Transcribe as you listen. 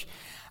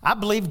I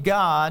believe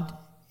God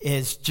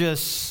is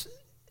just,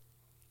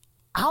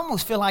 I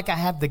almost feel like I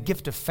have the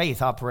gift of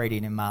faith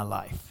operating in my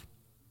life.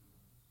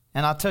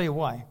 And I'll tell you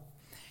why.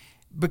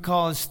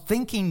 Because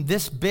thinking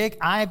this big,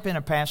 I've been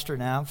a pastor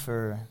now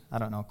for,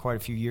 quite a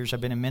few years.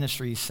 I've been in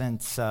ministry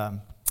since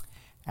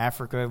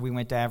Africa. We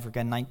went to Africa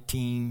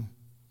in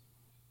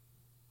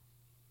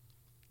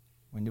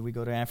when did we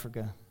go to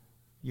Africa?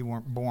 You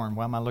weren't born.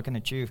 Why am I looking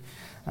at you?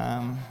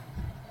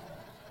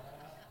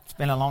 It's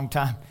been a long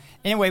time.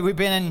 Anyway, we've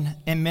been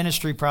in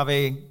ministry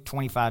probably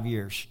 25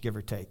 years, give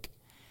or take.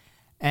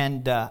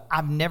 And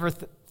I've never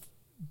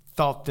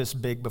thought this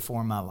big before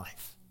in my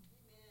life.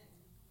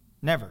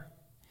 Never.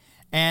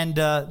 And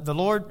the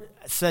Lord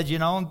said,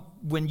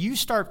 when you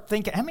start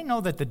thinking, how many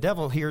know that the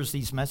devil hears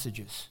these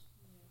messages?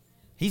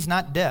 He's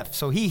not deaf.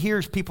 So he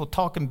hears people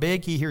talking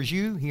big. He hears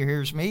you. He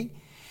hears me.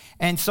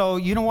 And so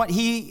you know what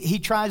he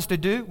tries to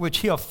do, which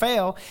he'll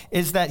fail,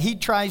 is that he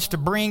tries to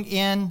bring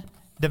in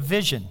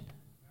division.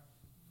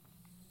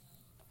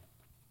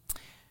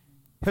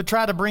 He'll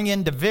try to bring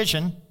in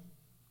division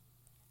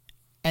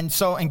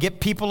and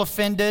get people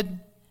offended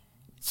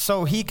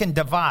so he can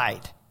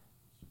divide.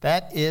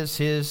 That is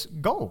his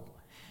goal.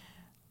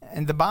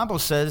 And the Bible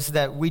says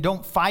that we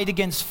don't fight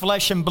against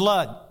flesh and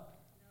blood.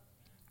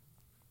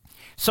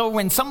 So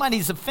when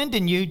somebody's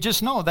offending you,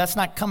 just know that's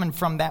not coming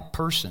from that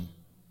person.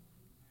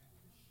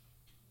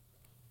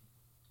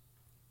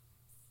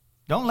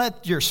 Don't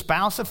let your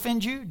spouse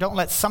offend you. Don't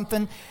let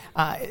something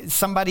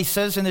somebody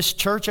says in this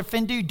church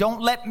offend you.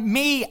 Don't let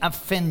me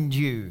offend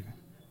you.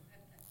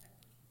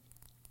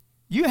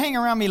 You hang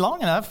around me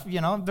long enough,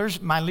 there's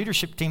my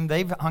leadership team,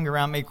 they've hung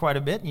around me quite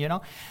a bit,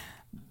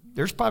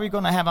 there's probably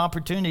going to have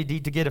opportunity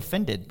to get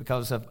offended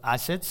because I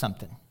said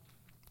something,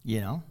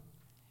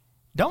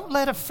 Don't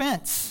let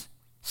offense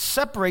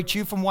separate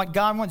you from what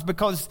God wants,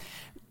 because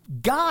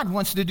God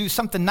wants to do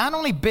something not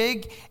only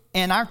big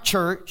in our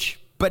church,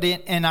 but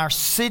in our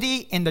city,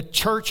 in the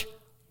church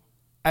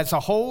as a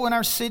whole in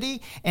our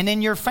city, and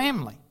in your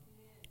family.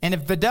 And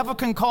if the devil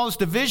can cause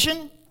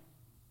division,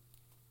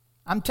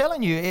 I'm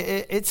telling you,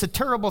 it's a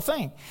terrible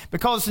thing.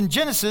 Because in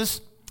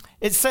Genesis,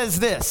 it says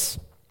this.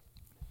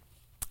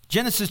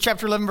 Genesis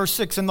chapter 11, verse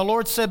 6. And the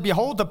Lord said,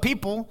 behold, the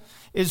people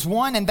is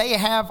one, and they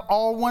have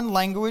all one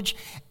language.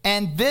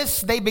 And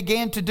this they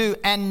began to do.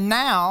 And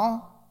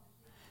now,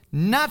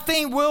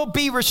 nothing will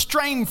be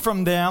restrained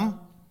from them.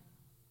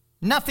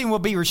 Nothing will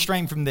be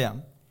restrained from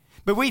them.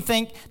 But we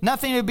think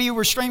nothing will be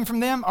restrained from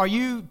them. Are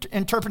you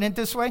interpreting it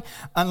this way?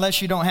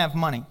 Unless you don't have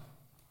money.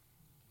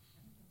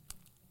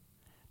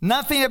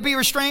 Nothing will be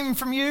restrained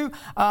from you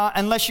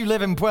unless you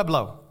live in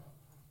Pueblo.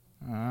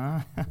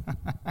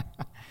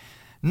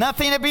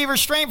 Nothing to be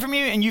restrained from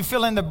you, and you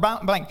fill in the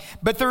blank.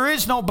 But there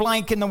is no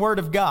blank in the Word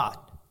of God.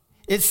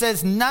 It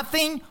says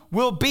nothing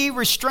will be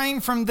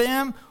restrained from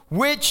them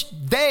which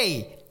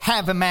they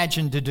have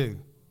imagined to do.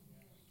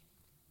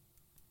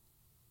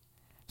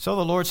 So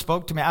the Lord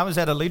spoke to me. I was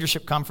at a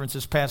leadership conference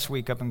this past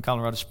week up in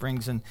Colorado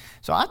Springs, and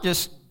so a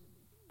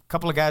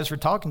couple of guys were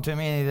talking to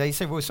me, and they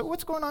said, well, so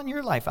what's going on in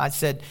your life? I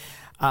said,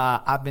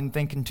 I've been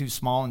thinking too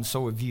small, and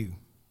so have you.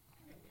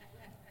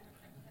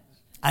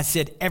 I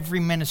said, every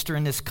minister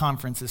in this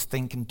conference is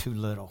thinking too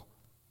little.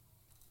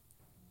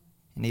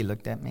 And he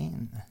looked at me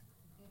and,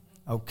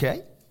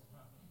 okay.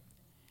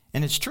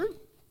 And it's true.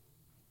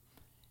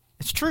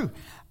 It's true.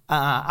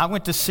 I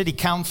went to city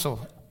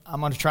council. I'm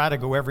going to try to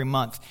go every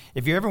month.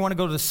 If you ever want to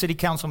go to the city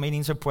council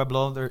meetings of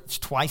Pueblo, it's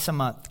twice a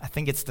month. I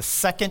think it's the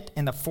second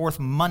and the fourth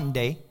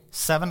Monday,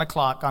 7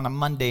 o'clock on a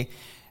Monday.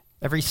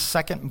 Every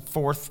second and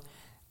fourth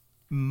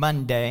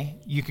Monday,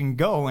 you can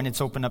go, and it's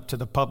open up to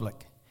the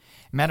public.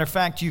 Matter of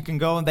fact, you can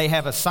go, and they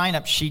have a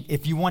sign-up sheet.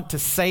 If you want to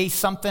say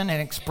something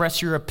and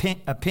express your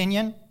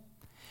opinion,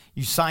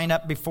 you sign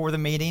up before the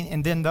meeting,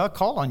 and then they'll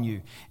call on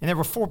you. And there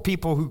were 4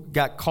 people who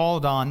got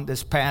called on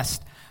this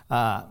past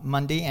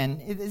Monday,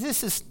 and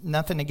this is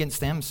nothing against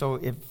them. So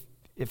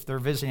if they're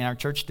visiting our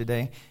church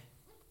today,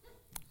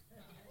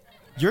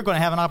 you're going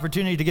to have an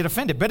opportunity to get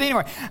offended. But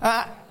anyway,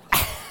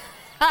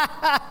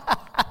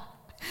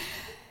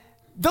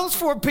 those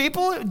 4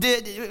 people,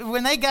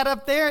 when they got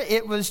up there,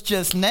 it was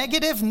just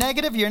negative.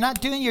 You're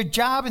not doing your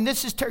job, and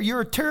this is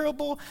you're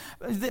terrible.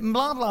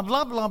 Blah blah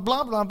blah blah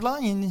blah blah blah,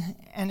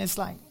 and it's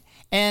like,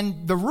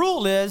 and the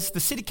rule is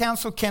the city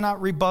council cannot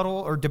rebuttal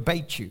or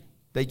debate you.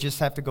 They just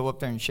have to go up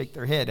there and shake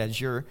their head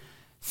as you're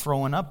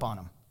throwing up on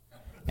them.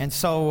 And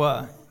so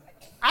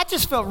I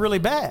just felt really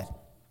bad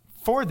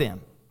for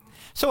them.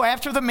 So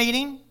after the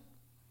meeting,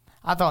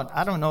 I thought,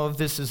 I don't know if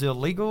this is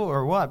illegal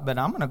or what, but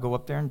I'm going to go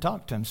up there and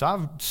talk to them.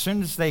 So as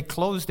soon as they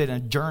closed it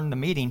and adjourned the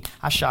meeting,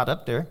 I shot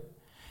up there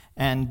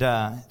and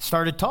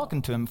started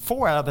talking to them.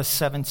 4 out of the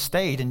 7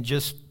 stayed and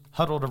just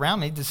huddled around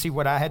me to see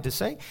what I had to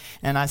say.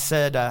 And I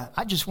said,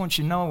 I just want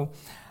you to know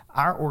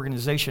our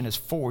organization is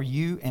for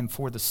you and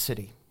for the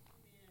city.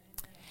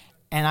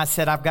 And I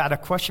said, I've got a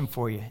question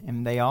for you.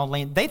 And they all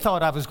leaned. They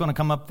thought I was going to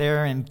come up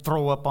there and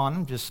throw up on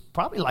them, just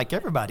probably like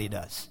everybody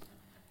does.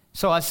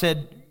 So I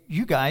said,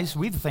 you guys,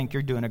 we think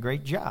you're doing a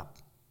great job.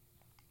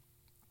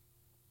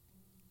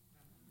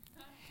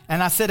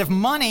 And I said, if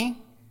money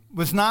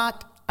was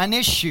not an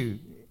issue,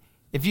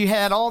 if you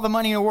had all the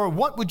money in the world,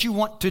 what would you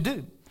want to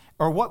do?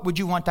 Or what would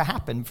you want to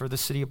happen for the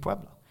city of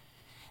Pueblo?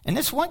 And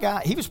this one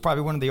guy, he was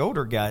probably one of the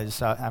older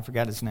guys. I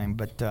forgot his name.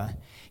 But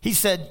he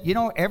said,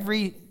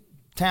 every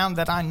town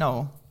that I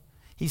know,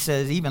 he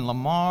says, even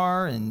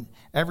Lamar and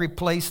every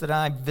place that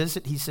I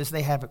visit, he says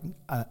they have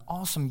an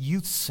awesome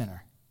youth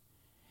center.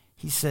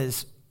 He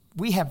says,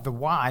 we have the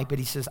why, but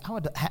he says, I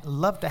would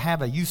love to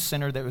have a youth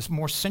center that was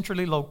more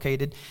centrally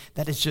located,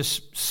 that is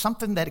just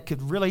something that it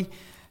could really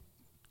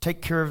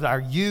take care of our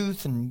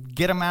youth and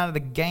get them out of the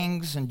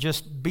gangs and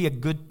just be a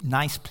good,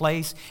 nice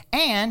place.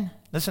 And,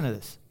 listen to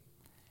this,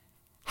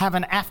 have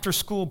an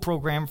after-school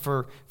program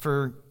for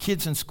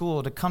kids in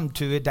school to come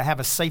to it, to have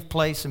a safe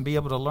place and be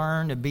able to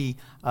learn and be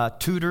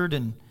tutored.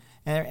 And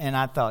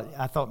I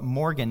thought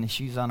Morgan,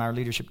 she's on our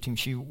leadership team,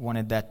 she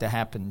wanted that to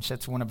happen.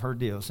 That's one of her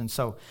deals. And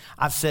so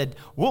I said,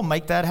 we'll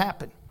make that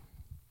happen.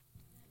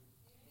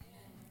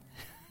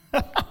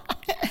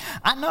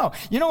 I know.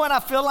 You know what I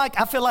feel like?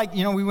 I feel like,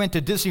 we went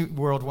to Disney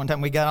World one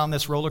time. We got on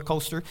this roller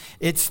coaster.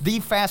 It's the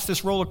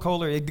fastest roller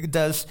coaster. It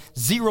does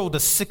 0 to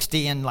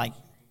 60 in like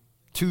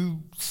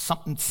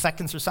 2-something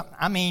seconds or something.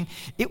 I mean,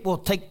 it will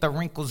take the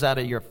wrinkles out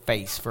of your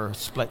face for a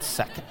split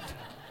second.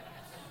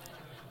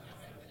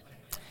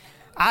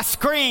 I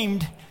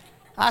screamed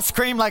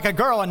like a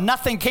girl, and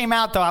nothing came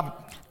out though.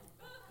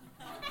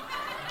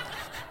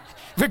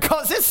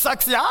 Because it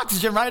sucks the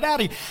oxygen right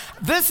out of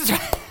you.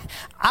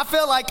 I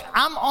feel like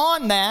I'm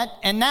on that,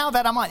 and now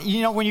that I'm on,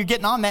 when you're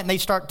getting on that and they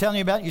start telling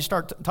you about it, you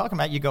start talking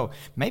about it, you go,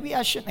 maybe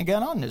I shouldn't have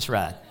got on this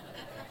ride.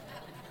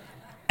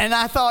 And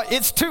I thought,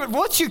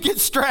 once you get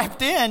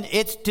strapped in,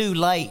 it's too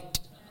late.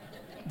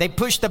 They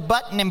push the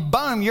button and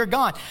boom, you're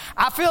gone.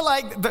 I feel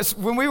like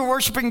when we were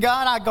worshiping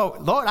God, I go,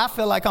 Lord, I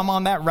feel like I'm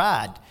on that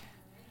ride.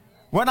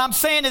 What I'm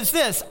saying is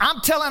this,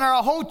 I'm telling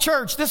our whole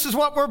church, this is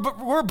what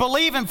we're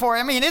believing for.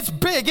 I mean, it's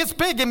big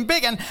and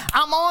big, and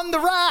I'm on the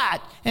ride.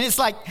 And it's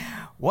like,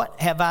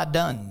 what have I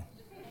done?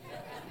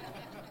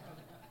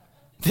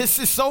 This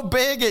is so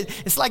big.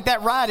 It's like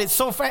that ride. It's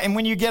so fast. And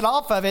when you get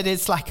off of it,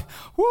 it's like,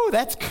 whoo,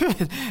 that's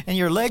good. And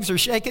your legs are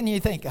shaking. And you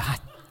think, I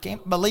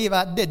can't believe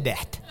I did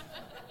that.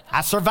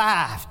 I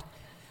survived.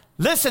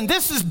 Listen,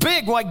 this is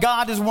big what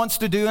God wants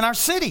to do in our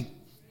city.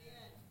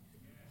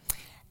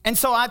 And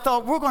so I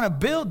thought, we're going to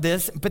build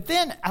this. But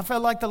then I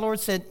felt like the Lord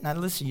said, now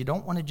listen, you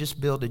don't want to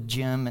just build a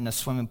gym and a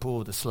swimming pool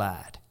with a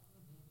slide.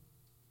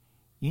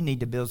 You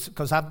need to build,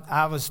 because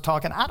I was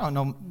talking, I don't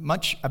know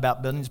much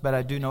about buildings, but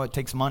I do know it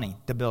takes money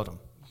to build them.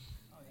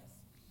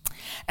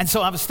 And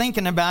so I was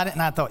thinking about it,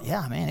 and I thought,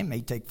 yeah, man, it may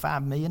take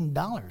 $5 million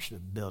to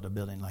build a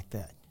building like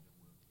that.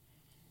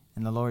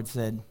 And the Lord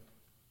said,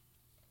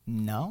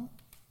 no,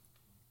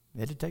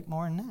 it'll take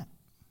more than that.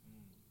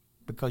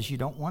 Because you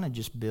don't want to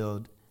just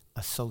build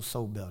a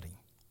so-so building.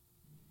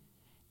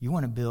 You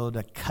want to build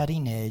a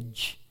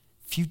cutting-edge,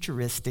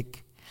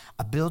 futuristic,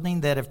 a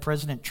building that if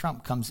President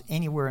Trump comes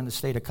anywhere in the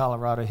state of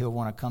Colorado, he'll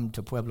want to come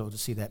to Pueblo to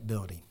see that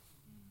building.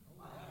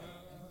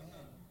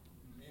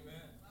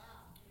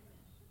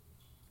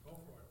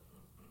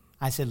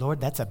 I said, Lord,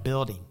 that's a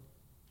building.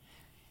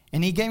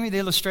 And he gave me the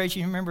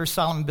illustration. You remember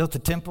Solomon built the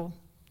temple?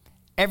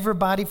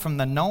 Everybody from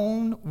the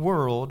known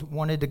world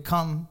wanted to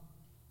come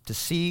to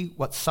see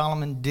what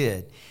Solomon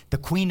did. The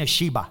Queen of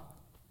Sheba.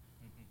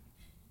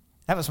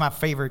 That was my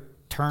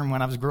favorite term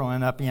when I was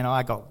growing up.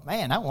 I go,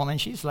 man, that woman,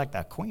 she's like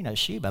the Queen of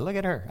Sheba. Look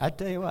at her. I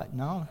tell you what,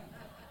 no.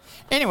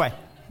 Anyway,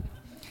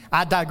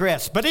 I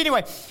digress. But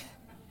anyway,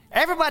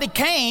 everybody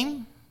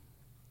came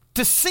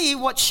to see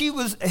what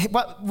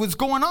was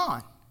going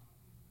on.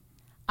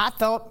 I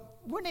thought,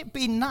 wouldn't it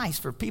be nice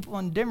for people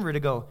in Denver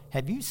to go,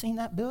 have you seen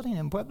that building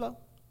in Pueblo?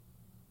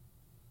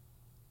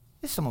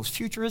 It's the most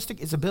futuristic.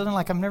 It's a building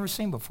like I've never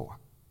seen before.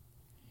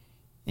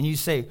 And you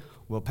say,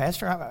 well,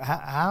 Pastor,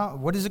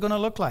 what is it going to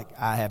look like?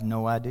 I have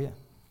no idea.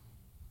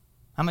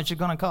 How much is it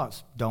going to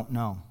cost? Don't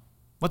know.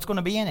 What's going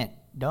to be in it?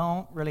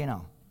 Don't really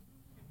know.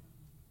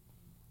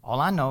 All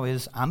I know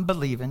is I'm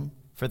believing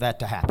for that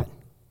to happen.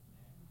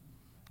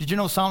 Did you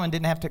know Solomon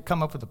didn't have to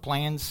come up with the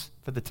plans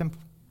for the temple?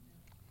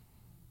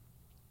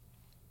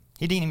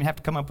 He didn't even have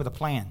to come up with a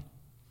plan.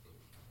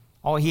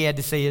 All he had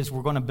to say is,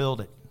 we're going to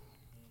build it.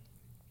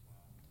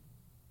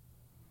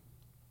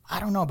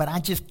 I don't know, but I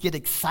just get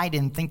excited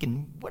and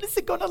thinking, what is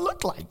it going to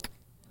look like?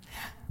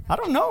 I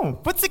don't know.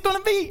 What's it going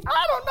to be?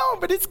 I don't know,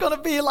 but it's going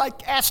to be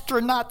like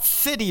Astronaut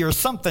City or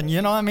something,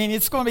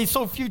 It's going to be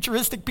so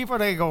futuristic. People are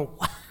going to go,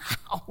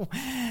 wow.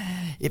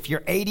 If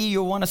you're 80,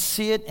 you'll want to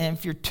see it, and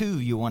if you're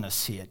 2, you want to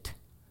see it.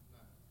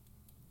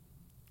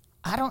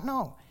 I don't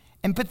know.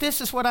 But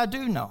this is what I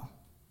do know.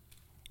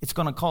 It's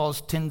going to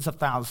cause tens of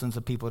thousands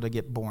of people to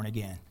get born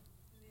again.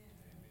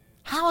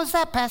 How is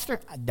that, Pastor?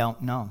 I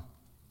don't know.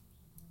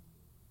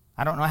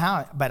 I don't know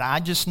how, but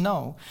I just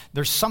know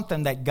there's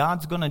something that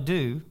God's going to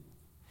do,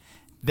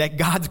 that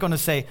God's going to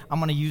say, I'm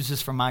going to use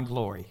this for my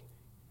glory.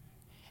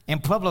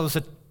 And Pueblo is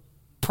a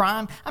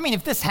prime. I mean,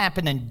 if this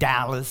happened in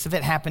Dallas, if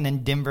it happened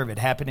in Denver, if it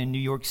happened in New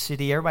York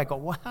City, everybody go,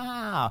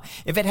 wow.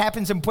 If it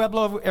happens in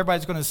Pueblo,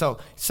 everybody's going to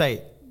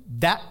say,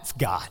 That's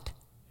God.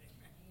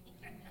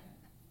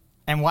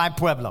 And why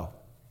Pueblo?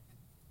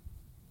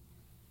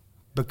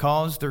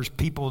 Because there's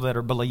people that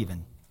are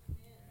believing.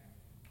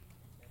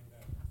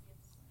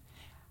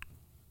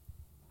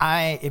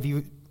 If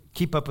you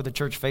keep up with the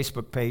church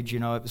Facebook page,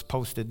 it was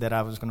posted that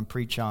I was going to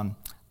preach on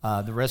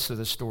the rest of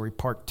the story,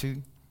 part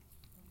 2.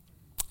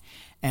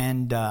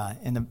 And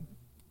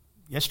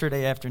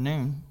yesterday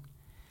afternoon,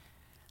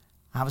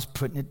 I was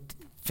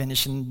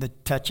finishing the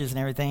touches and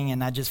everything,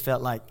 and I just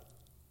felt like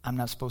I'm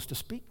not supposed to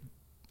speak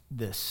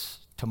this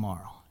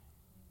tomorrow.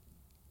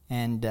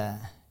 And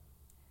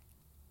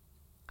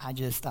I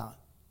just thought,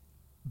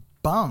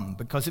 bum,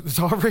 because it was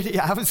already,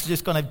 I was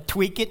just going to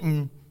tweak it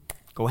and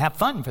go have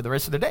fun for the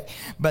rest of the day.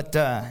 But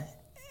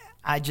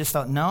I just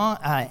thought, no,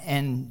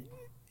 and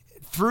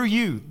through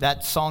you,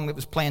 that song that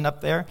was playing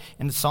up there,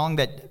 and the song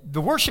that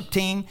the worship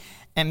team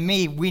and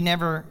me, we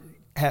never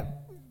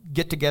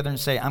get together and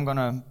say, I'm going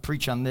to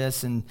preach on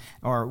this,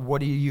 or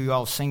what are you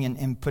all singing,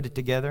 and put it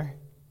together.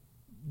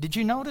 Did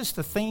you notice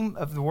the theme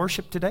of the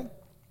worship today?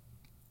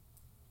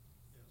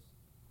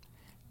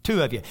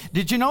 2 of you.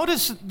 Did you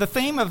notice the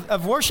theme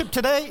of worship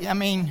today? I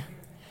mean,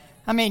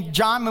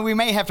 John, we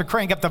may have to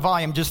crank up the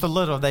volume just a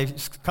little. A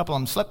couple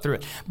of them slept through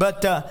it.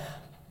 But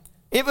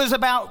it was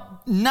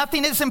about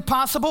nothing is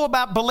impossible,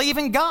 about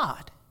believing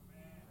God.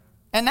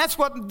 And that's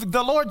what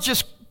the Lord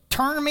just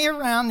turned me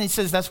around. And he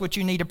says, that's what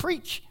you need to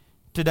preach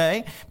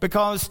today,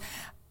 because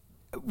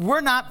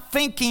we're not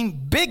thinking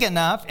big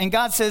enough. And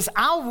God says,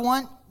 I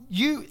want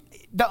you.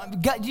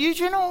 Did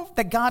you know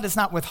that God is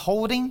not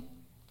withholding?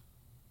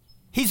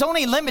 He's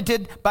only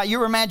limited by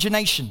your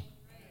imagination.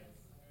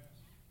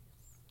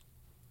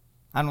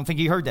 I don't think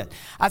you heard that.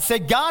 I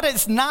said, God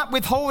is not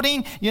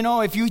withholding.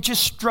 If you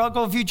just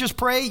struggle, if you just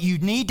pray, you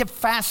need to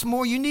fast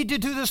more. You need to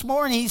do this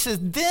more. And he says,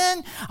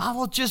 then I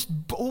will just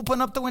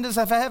open up the windows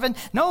of heaven.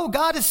 No,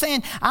 God is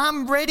saying,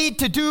 I'm ready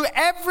to do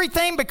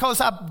everything because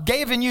I've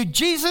given you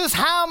Jesus.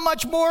 How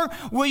much more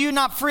will you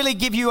not freely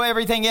give you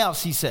everything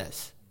else, he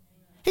says.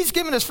 He's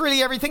given us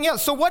freely everything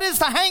else. So what is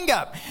the hang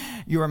up?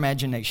 Your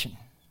imagination.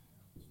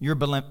 Your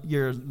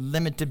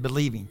limited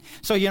believing.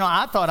 So,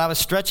 I thought I was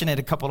stretching it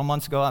a couple of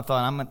months ago. I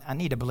thought, I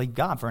need to believe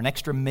God for an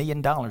extra $1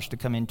 million to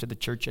come into the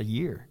church a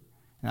year.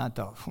 And I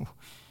thought,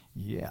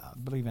 yeah, I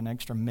believe an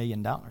extra $1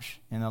 million.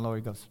 And the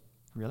Lord goes,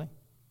 really?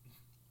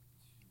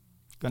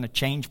 Going to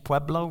change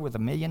Pueblo with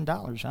 $1 million,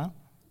 huh?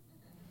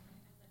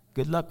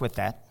 Good luck with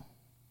that.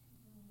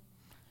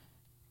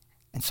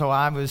 And so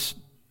I was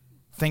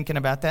thinking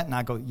about that, and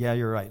I go, yeah,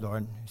 you're right,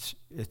 Lord.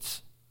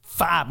 It's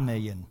 $5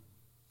 million.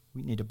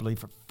 We need to believe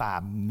for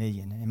 $5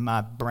 million. And my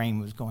brain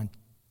was going,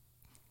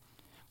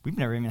 we've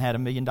never even had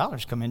 $1 million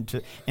come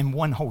in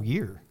one whole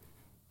year.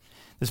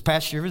 This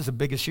past year was the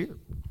biggest year.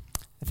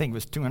 I think it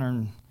was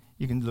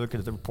you can look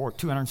at the report,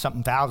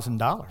 $200-something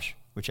thousand,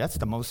 which that's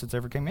the most that's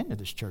ever came into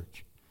this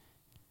church.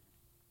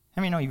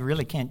 You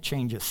really can't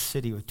change a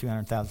city with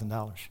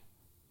 $200,000.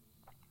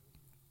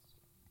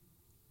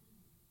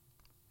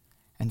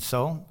 And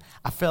so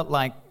I felt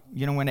like,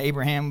 when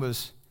Abraham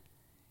was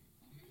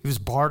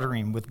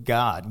bartering with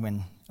God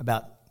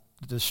about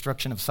the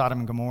destruction of Sodom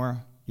and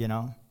Gomorrah,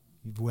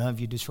 have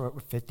you destroyed it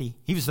with 50?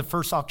 He was the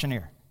first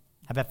auctioneer.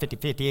 How about 50,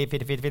 58,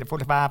 50, 50, 50,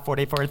 45,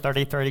 40, 40,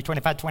 30, 30,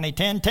 25, 20,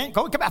 10, 10,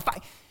 go, come on, 5.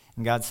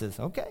 And God says,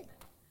 okay.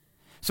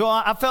 So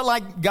I felt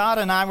like God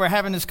and I were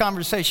having this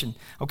conversation.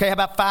 Okay, how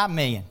about 5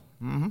 million?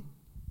 Mm-hmm.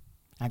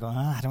 I go,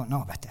 I don't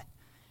know about that.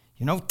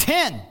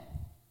 $10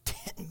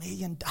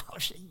 million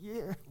a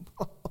year.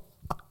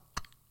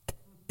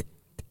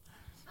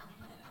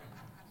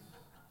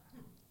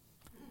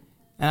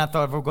 And I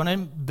thought, if we're going to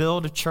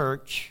build a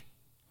church,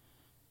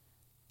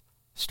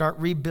 start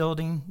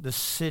rebuilding the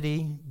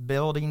city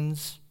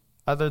buildings,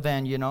 other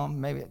than,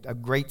 maybe a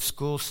great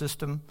school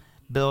system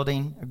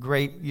building, a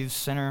great youth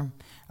center,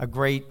 a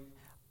great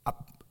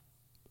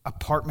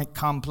apartment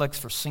complex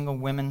for single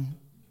women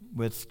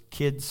with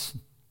kids.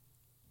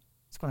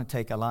 It's going to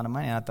take a lot of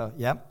money. And I thought,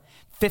 yep,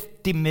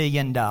 $50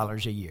 million a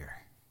year.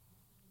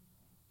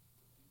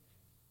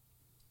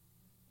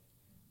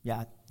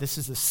 Yeah, this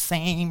is the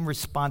same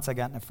response I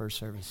got in the first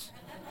service.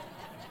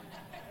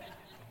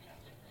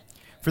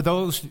 For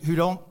those who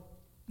don't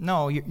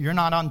know, you're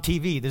not on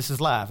TV. This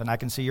is live, and I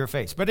can see your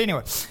face. But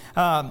anyway,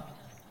 I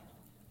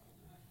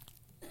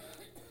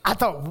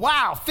thought,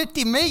 wow,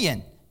 50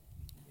 million.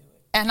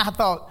 And I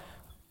thought,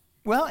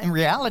 well, in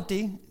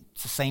reality,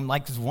 it's the same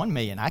like as 1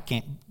 million. I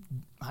can't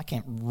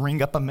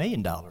ring up $1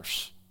 million.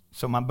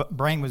 So my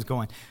brain was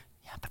going,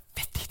 yeah, but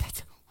 50,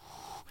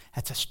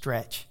 that's a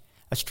stretch.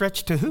 A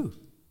stretch to who?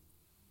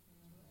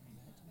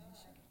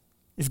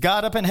 Is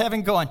God up in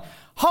heaven going,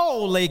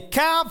 holy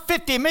cow,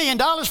 $50 million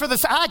for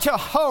this?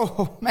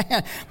 Oh,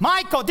 man.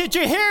 Michael, did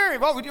you hear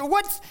it?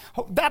 What's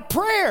that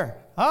prayer?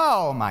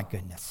 Oh, my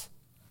goodness.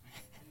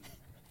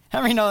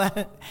 How many know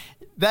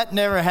that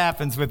never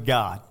happens with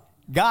God?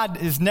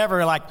 God is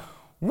never like,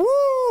 woo.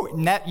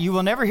 You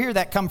will never hear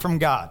that come from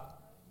God.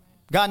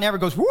 God never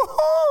goes,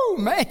 woohoo,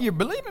 man, you're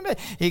believing me.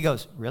 He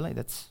goes, really?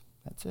 That's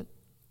it?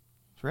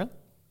 Really?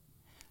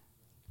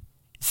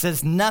 It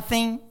says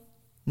nothing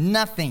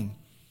Nothing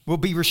will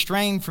be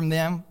restrained from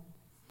them.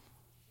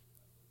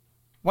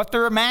 What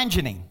they're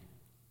imagining.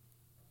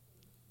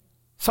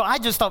 So I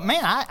just thought,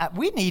 man,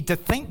 we need to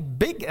think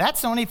big.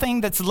 That's the only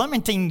thing that's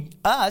limiting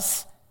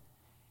us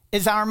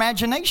is our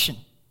imagination.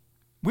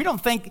 We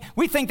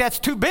think that's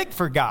too big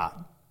for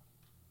God.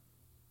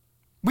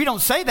 We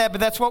don't say that, but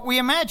that's what we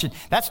imagine.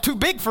 That's too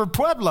big for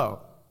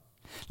Pueblo.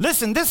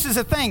 Listen, this is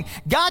the thing.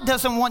 God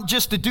doesn't want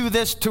just to do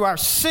this to our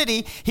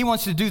city. He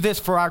wants to do this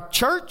for our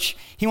church.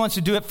 He wants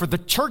to do it for the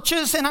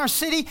churches in our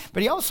city,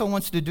 but he also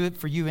wants to do it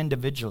for you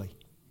individually.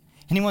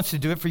 And he wants to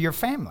do it for your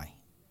family.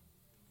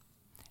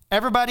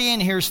 Everybody in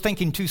here is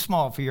thinking too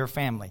small for your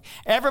family.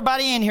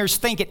 Everybody in here is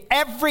thinking,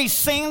 every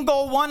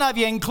single one of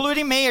you,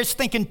 including me, is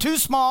thinking too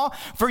small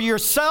for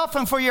yourself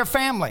and for your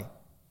family.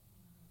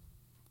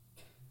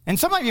 And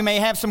some of you may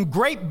have some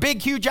great,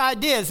 big, huge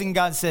ideas, and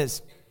God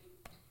says,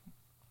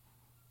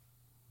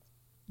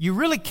 you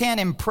really can't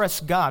impress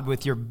God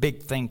with your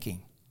big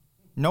thinking.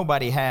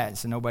 Nobody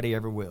has, and nobody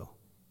ever will.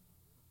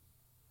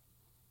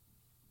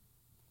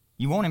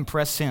 You won't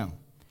impress him.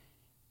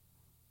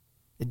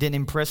 It didn't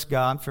impress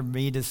God for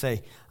me to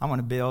say, I want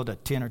to build a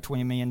 $10 or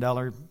 $20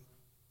 million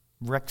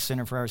rec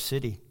center for our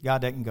city.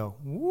 God doesn't go,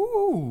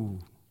 woo.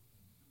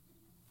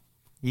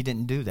 He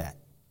didn't do that.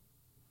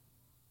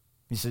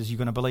 He says, you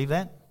going to believe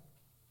that?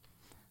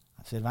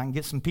 I said, if I can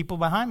get some people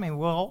behind me,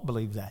 we'll all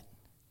believe that.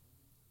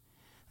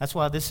 That's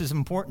why this is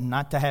important,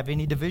 not to have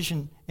any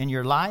division in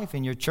your life,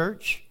 in your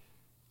church,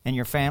 in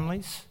your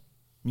families,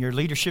 in your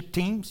leadership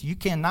teams. You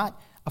cannot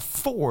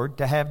afford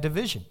to have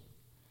division.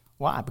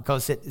 Why?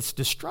 Because it's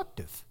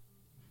destructive.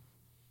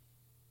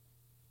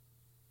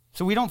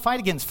 So we don't fight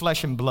against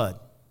flesh and blood.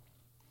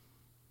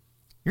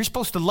 You're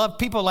supposed to love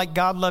people like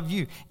God loved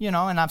you. And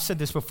I've said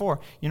this before,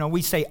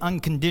 we say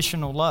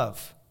unconditional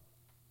love.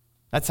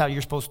 That's how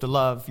you're supposed to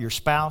love your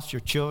spouse, your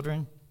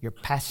children, your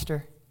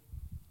pastor.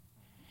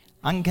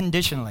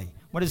 Unconditionally.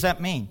 What does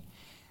that mean?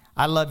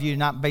 I love you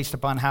not based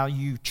upon how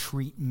you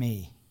treat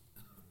me.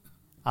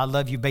 I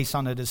love you based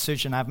on a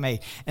decision I've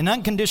made. And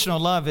unconditional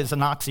love is an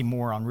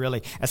oxymoron,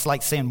 really. It's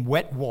like saying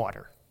wet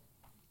water,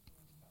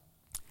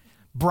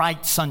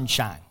 bright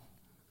sunshine,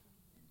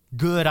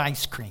 good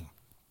ice cream.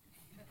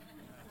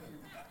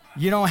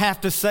 You don't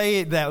have to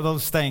say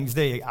those things.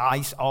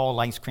 All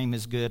ice cream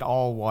is good.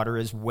 All water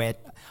is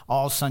wet.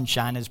 All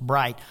sunshine is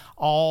bright.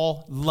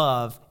 All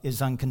love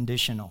is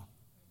unconditional.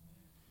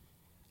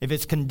 If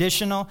it's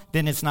conditional,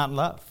 then it's not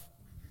love.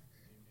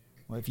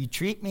 Well, if you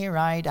treat me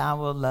right, I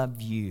will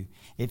love you.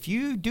 If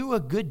you do a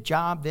good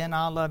job, then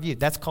I'll love you.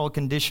 That's called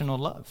conditional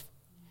love.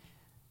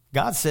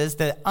 God says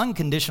that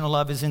unconditional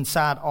love is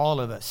inside all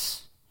of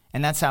us.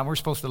 And that's how we're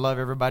supposed to love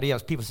everybody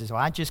else. People say, well,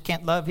 I just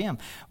can't love him.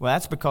 Well,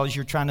 that's because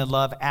you're trying to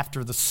love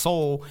after the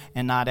soul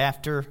and not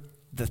after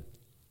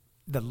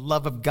the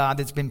love of God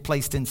that's been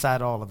placed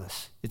inside all of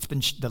us.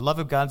 The love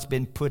of God's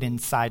been put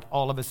inside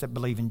all of us that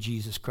believe in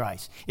Jesus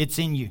Christ. It's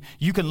in you.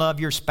 You can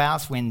love your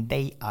spouse when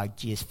they are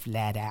just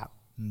flat out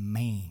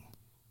mean.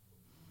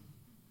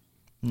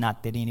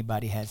 Not that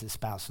anybody has a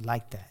spouse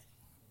like that.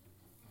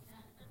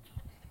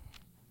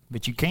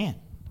 But you can.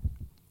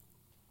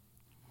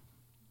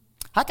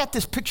 I got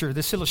this picture,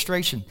 this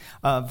illustration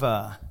of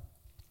a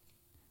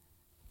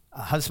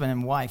husband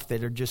and wife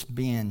that are just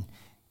being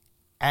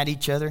at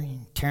each other,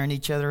 tearing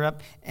each other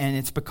up, and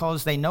it's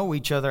because they know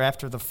each other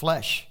after the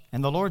flesh.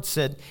 And the Lord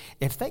said,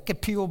 if they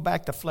could peel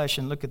back the flesh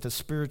and look at the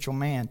spiritual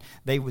man,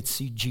 they would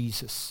see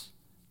Jesus.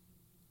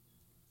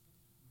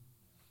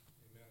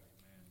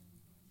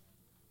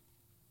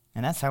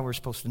 And that's how we're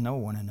supposed to know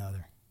one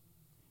another.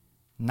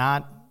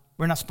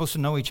 We're not supposed to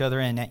know each other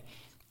and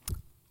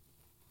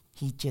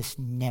he just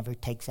never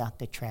takes out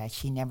the trash.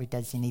 He never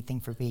does anything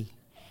for me.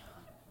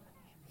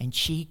 And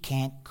she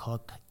can't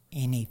cook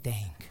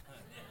anything.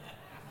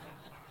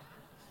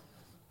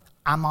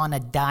 I'm on a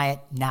diet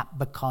not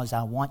because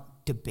I want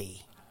to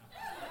be.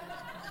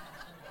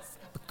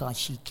 Because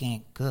she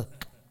can't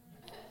cook.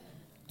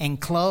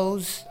 And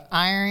clothes,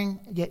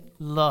 iron,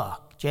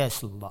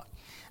 just look.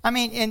 I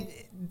mean,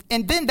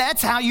 and then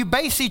that's how you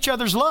base each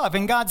other's love.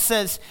 And God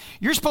says,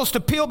 you're supposed to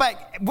peel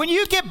back. When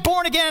you get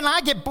born again and I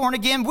get born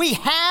again, we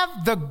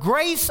have the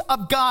grace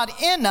of God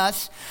in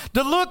us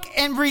to look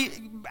and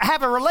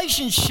have a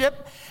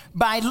relationship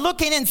by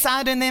looking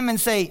inside in them and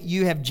say,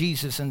 you have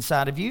Jesus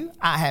inside of you.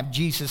 I have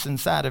Jesus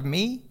inside of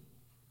me.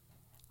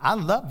 I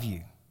love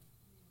you.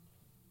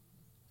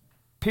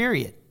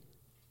 Period.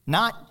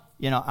 Not,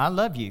 I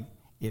love you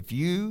if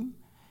you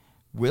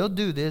will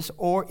do this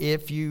or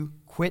if you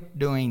quit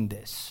doing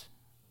this.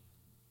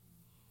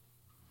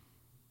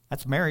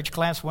 That's marriage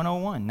class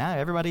 101. Now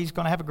everybody's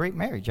going to have a great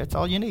marriage. That's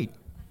all you need.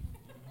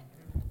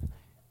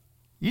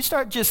 You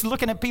start just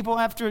looking at people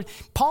after.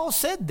 Paul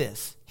said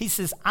this. He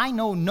says, I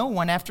know no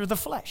one after the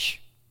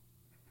flesh.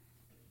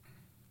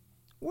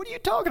 What are you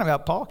talking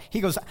about, Paul? He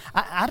goes,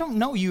 I don't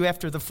know you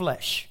after the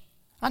flesh.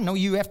 I know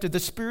you after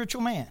the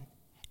spiritual man.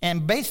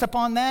 And based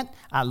upon that,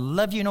 I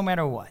love you no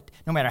matter what.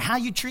 No matter how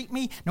you treat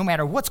me, no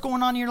matter what's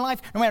going on in your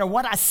life, no matter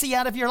what I see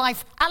out of your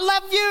life, I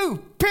love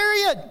you,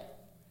 period.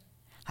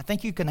 I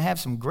think you can have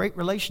some great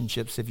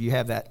relationships if you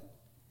have that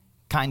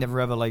kind of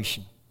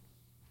revelation.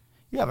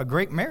 You have a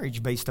great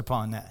marriage based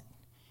upon that.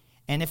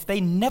 And if they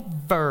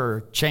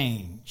never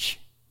change,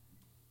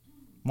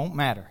 won't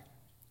matter.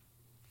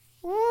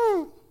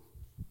 Woo.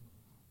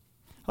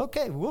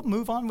 Okay, we'll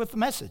move on with the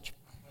message.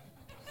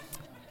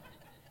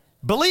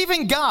 Believe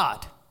in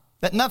God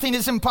that nothing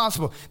is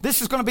impossible.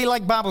 This is going to be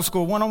like Bible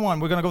School 101.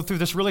 We're going to go through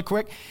this really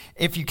quick.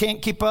 If you can't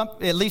keep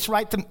up, at least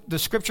write the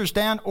scriptures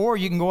down, or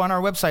you can go on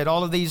our website.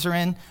 All of these are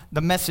in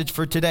the message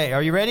for today.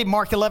 Are you ready?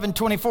 Mark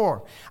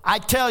 11:24. I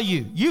tell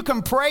you, you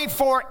can pray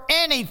for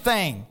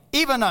anything,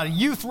 even a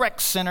youth rec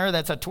center.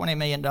 That's a $20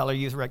 million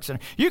youth rec center.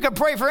 You can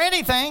pray for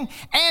anything,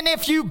 and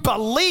if you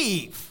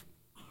believe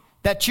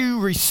that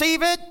you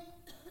receive it,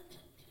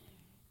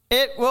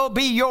 it will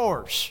be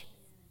yours.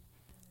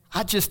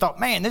 I just thought,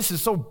 man, this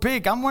is so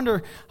big. I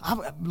wonder,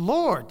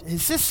 Lord,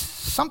 is this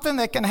something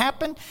that can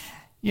happen?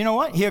 You know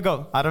what? He'll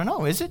go, I don't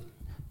know, is it?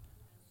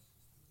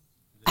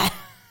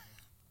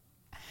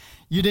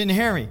 You didn't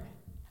hear me.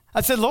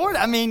 I said, Lord,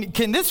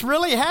 can this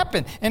really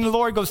happen? And the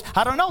Lord goes,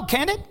 I don't know,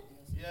 can it?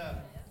 Yeah.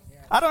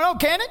 I don't know,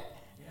 can it?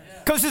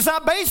 Because it's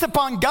not based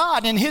upon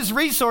God and his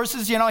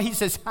resources. He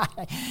says,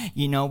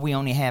 we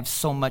only have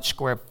so much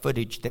square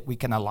footage that we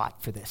can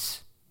allot for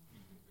this.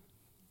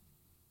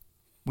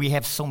 We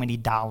have so many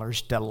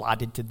dollars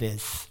allotted to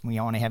this. We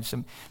only have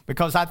some.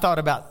 Because I thought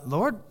about,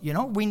 Lord,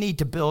 we need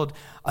to build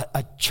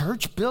a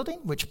church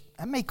building, which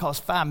that may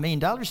cost $5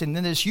 million. And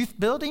then this youth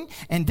building.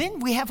 And then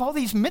we have all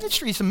these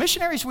ministries and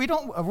missionaries.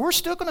 We're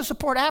still going to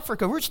support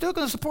Africa. We're still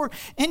going to support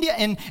India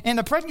and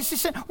the pregnancy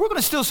center. We're going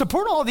to still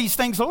support all these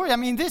things, Lord.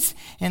 this.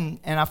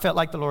 And I felt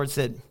like the Lord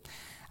said,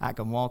 I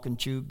can walk and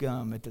chew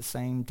gum at the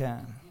same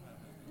time.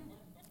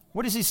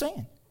 What is he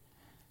saying?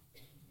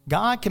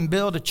 God can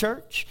build a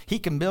church. He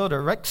can build a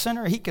rec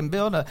center. He can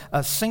build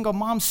a single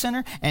mom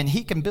center. And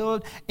he can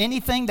build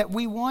anything that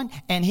we want.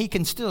 And he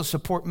can still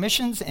support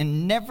missions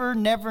and never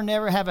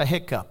have a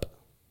hiccup.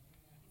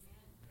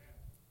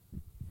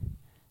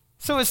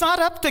 So it's not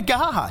up to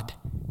God.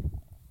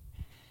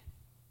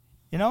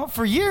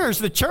 For years,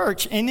 the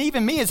church, and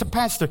even me as a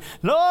pastor,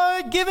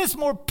 Lord, give us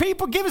more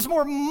people, give us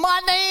more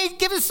money,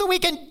 give us so we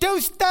can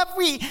do stuff.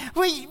 We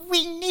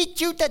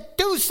need you to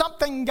do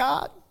something,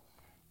 God.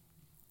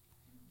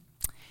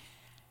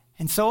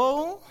 And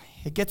so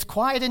it gets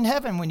quiet in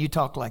heaven when you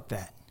talk like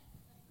that.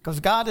 Because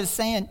God is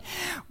saying,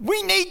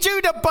 we need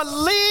you to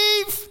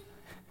believe.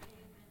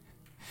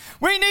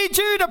 We need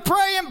you to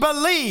pray and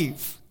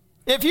believe.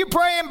 If you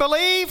pray and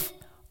believe,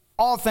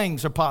 all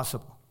things are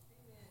possible.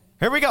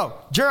 Here we go.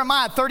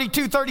 Jeremiah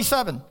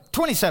 27.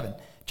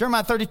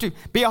 Jeremiah 32.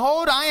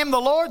 Behold, I am the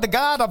Lord, the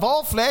God of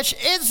all flesh.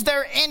 Is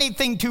there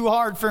anything too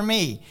hard for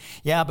me?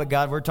 Yeah, but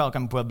God, we're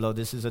talking Pueblo.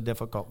 This is a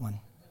difficult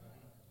one.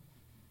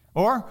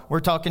 Or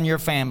we're talking your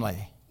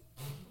family.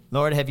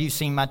 Lord, have you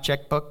seen my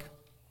checkbook?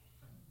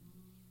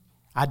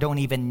 I don't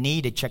even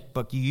need a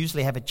checkbook. You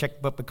usually have a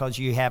checkbook because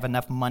you have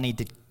enough money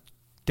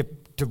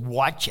to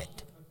watch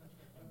it.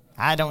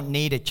 I don't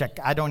need a check.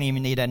 I don't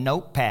even need a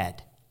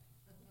notepad.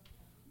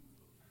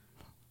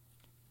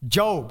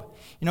 Job.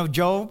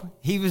 Job,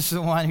 he was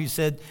the one who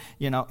said,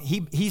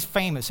 he's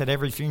famous at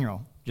every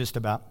funeral, just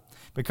about,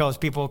 because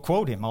people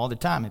quote him all the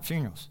time at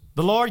funerals.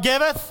 The Lord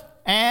giveth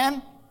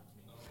and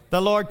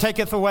the Lord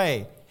taketh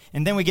away.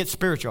 And then we get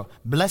spiritual.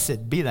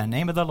 Blessed be the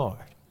name of the Lord.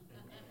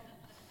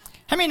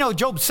 How many know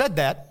Job said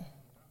that?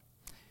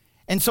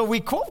 And so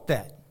we quote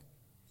that.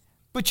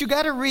 But you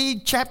got to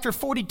read chapter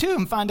 42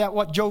 and find out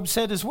what Job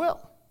said as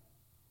well.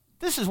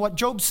 This is what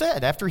Job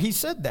said after he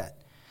said that.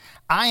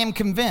 I am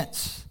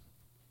convinced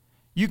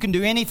you can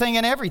do anything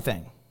and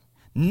everything.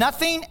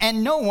 Nothing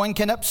and no one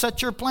can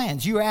upset your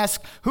plans. You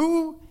ask,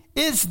 who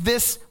is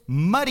this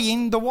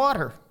muddying the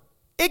water?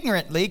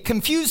 Ignorantly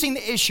confusing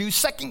the issue,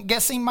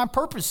 second-guessing my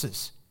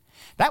purposes.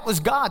 That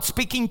was God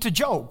speaking to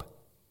Job.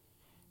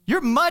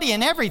 You're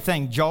muddying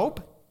everything,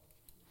 Job.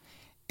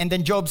 And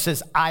then Job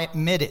says, I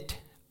admit it.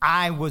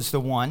 I was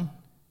the one.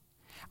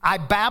 I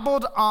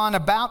babbled on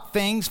about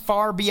things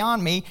far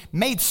beyond me,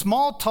 made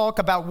small talk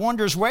about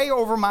wonders way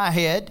over my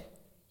head.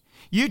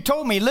 You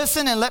told me,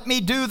 listen and let me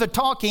do the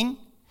talking.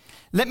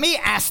 Let me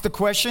ask the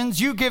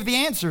questions. You give the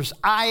answers.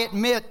 I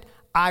admit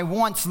I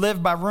once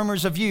lived by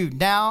rumors of you.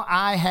 Now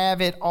I have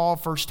it all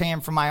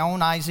firsthand from my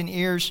own eyes and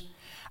ears.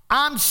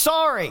 I'm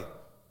sorry.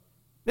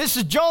 This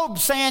is Job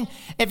saying,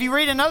 if you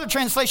read another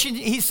translation,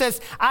 he says,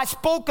 I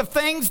spoke of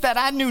things that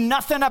I knew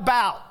nothing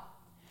about.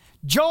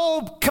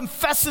 Job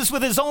confesses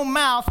with his own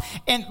mouth,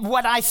 and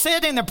what I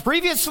said in the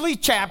previously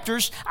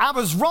chapters, I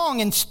was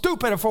wrong and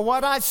stupid for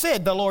what I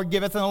said. The Lord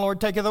giveth and the Lord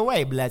taketh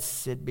away.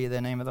 Blessed be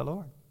the name of the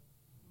Lord.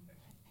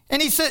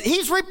 And he said,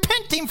 he's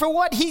repenting for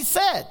what he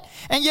said.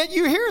 And yet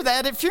you hear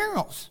that at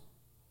funerals.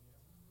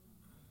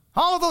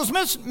 All of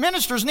those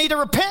ministers need to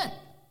repent.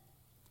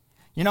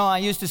 I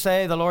used to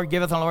say, the Lord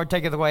giveth and the Lord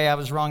taketh away. I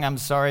was wrong. I'm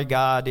sorry.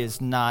 God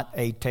is not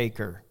a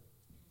taker.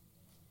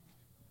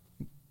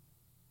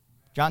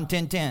 John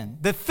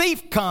 10:10. The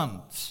thief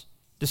comes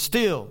to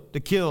steal, to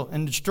kill,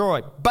 and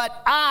destroy. But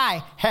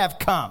I have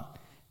come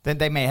that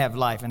they may have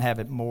life and have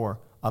it more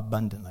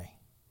abundantly.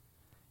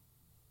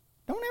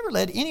 Don't ever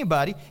let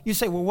anybody, you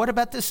say, well, what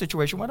about this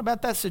situation? What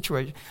about that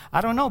situation?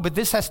 I don't know, but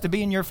this has to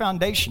be in your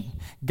foundation.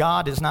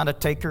 God is not a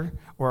taker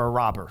or a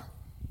robber.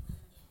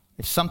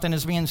 If something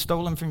is being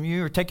stolen from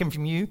you or taken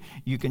from you,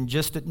 you can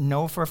just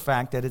know for a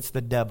fact that it's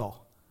the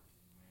devil.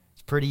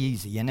 It's pretty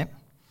easy, isn't it?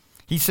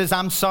 He says,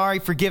 I'm sorry,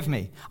 forgive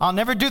me. I'll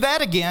never do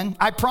that again.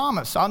 I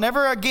promise. I'll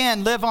never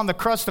again live on the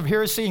crust of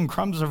heresy and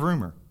crumbs of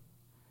rumor.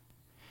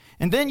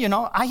 And then,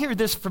 I hear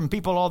this from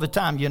people all the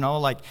time,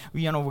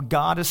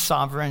 God is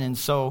sovereign. And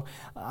so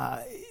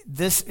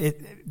this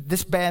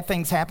bad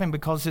things happen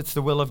because it's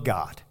the will of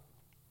God.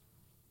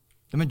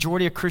 The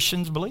majority of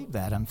Christians believe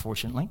that,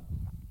 unfortunately.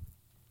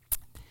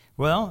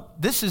 Well,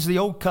 this is the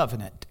old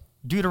covenant.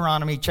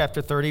 Deuteronomy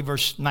chapter 30,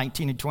 verse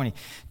 19 and 20.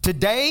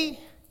 Today,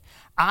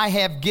 I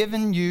have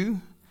given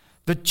you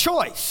the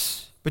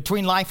choice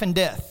between life and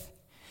death.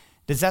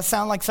 Does that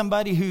sound like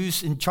somebody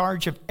who's in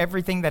charge of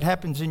everything that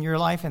happens in your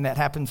life and that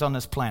happens on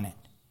this planet?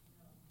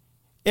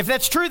 If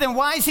that's true, then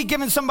why is he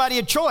giving somebody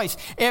a choice?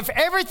 If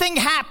everything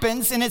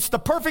happens and it's the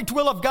perfect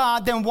will of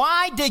God, then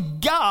why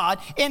did God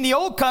in the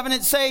old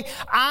covenant say,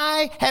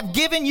 I have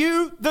given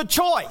you the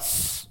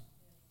choice?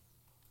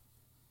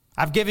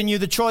 I've given you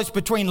the choice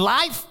between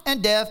life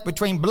and death,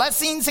 between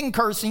blessings and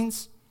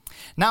cursings.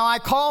 Now I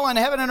call on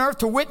heaven and earth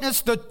to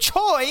witness the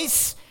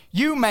choice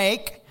you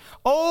make.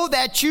 Oh,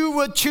 that you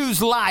would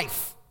choose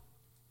life.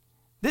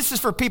 This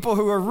is for people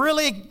who are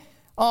really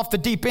off the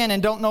deep end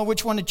and don't know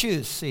which one to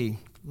choose. See,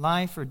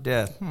 life or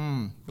death?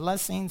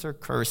 Blessings or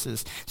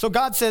curses? So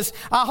God says,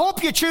 I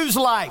hope you choose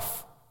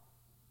life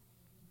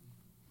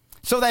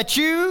so that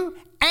you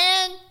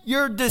and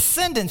your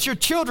descendants, your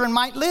children,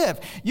 might live.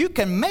 You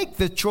can make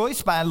the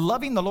choice by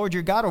loving the Lord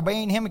your God,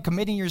 obeying him, and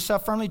committing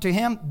yourself firmly to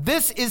him.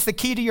 This is the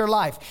key to your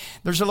life.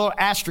 There's a little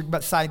asterisk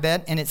beside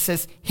that, and it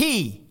says,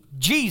 he,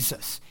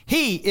 Jesus,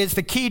 he is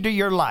the key to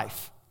your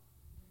life.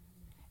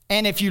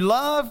 And if you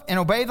love and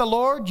obey the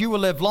Lord, you will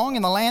live long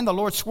in the land the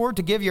Lord swore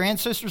to give your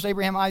ancestors,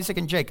 Abraham, Isaac,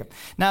 and Jacob.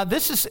 Now,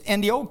 this is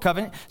in the old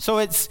covenant,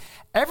 so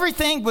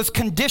everything was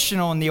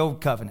conditional in the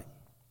old covenant.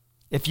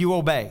 If you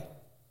obey,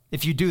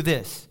 if you do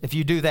this, if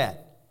you do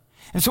that.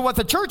 And so what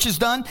the church has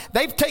done,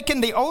 they've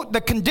taken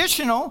the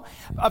conditional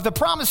of the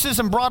promises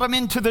and brought them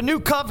into the new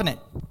covenant.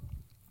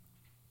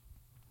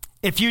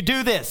 If you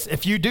do this,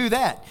 if you do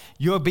that,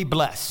 you'll be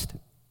blessed.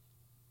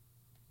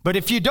 But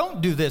if you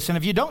don't do this and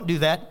if you don't do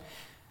that,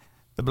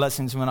 the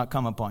blessings will not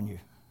come upon you.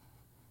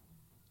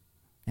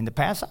 In the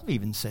past, I've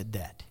even said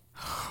that.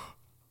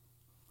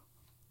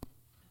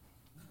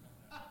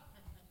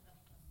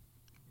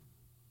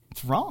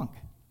 It's wrong.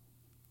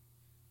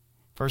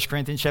 1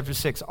 Corinthians chapter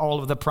 6,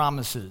 all of the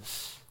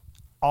promises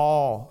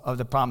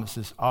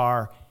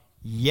are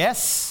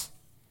yes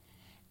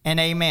and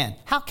amen.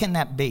 How can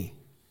that be?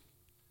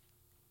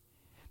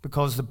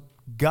 Because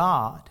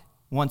God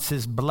wants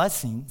his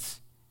blessings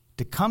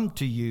to come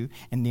to you,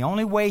 and the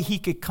only way he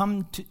could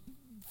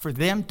for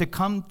them to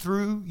come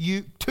through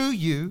you to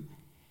you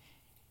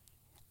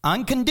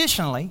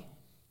unconditionally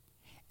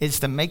is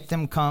to make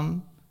them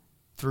come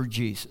through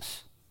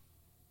Jesus.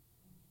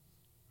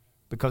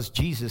 Because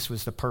Jesus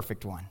was the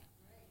perfect one.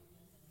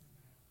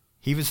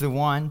 He was the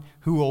one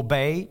who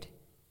obeyed,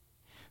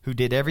 who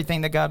did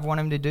everything that God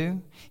wanted him to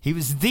do. He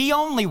was the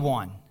only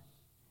one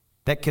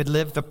that could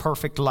live the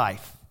perfect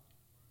life.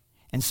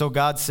 And so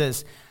God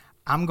says,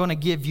 I'm going to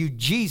give you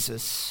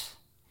Jesus,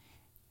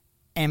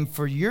 and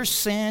for your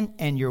sin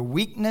and your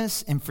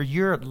weakness and for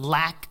your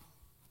lack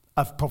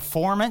of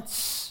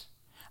performance,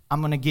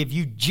 I'm going to give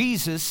you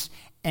Jesus,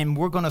 and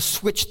we're going to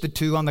switch the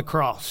two on the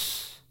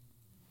cross.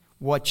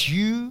 What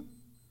you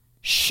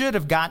should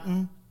have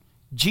gotten,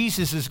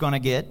 Jesus is going to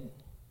get,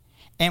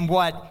 and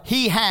what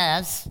he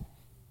has,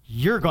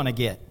 you're going to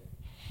get.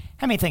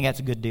 How many think that's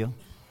a good deal?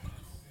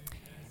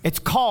 It's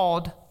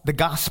called the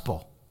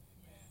gospel.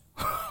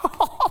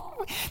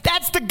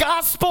 That's the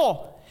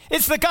gospel.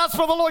 It's the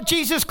gospel of the Lord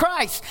Jesus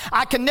Christ.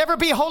 I can never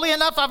be holy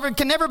enough. I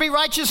can never be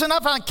righteous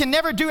enough. I can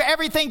never do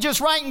everything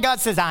just right. And God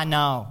says, I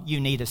know you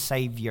need a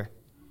Savior.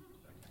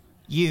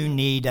 You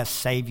need a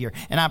Savior.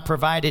 And I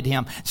provided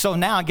him. So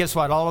now guess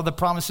what? All of the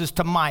promises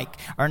to Mike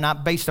are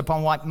not based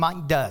upon what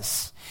Mike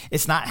does.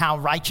 It's not how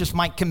righteous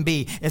Mike can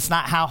be. It's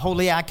not how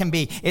holy I can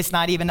be. It's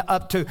not even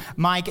up to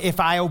Mike. If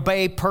I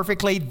obey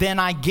perfectly, then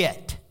I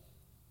get.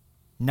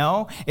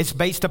 No, it's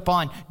based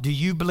upon, do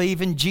you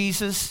believe in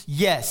Jesus?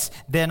 Yes.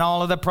 Then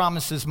all of the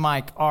promises,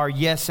 Mike, are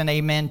yes and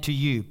amen to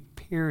you.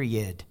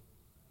 Period.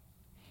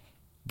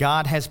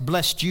 God has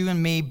blessed you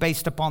and me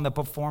based upon the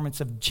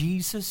performance of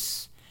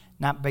Jesus,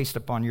 not based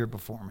upon your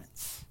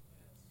performance.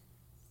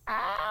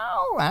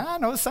 Ow! I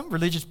know some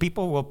religious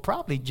people will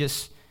probably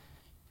just,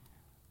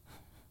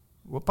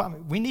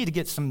 we need to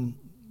get some,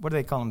 what do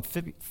they call them,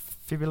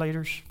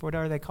 fibrillators? What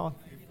are they called?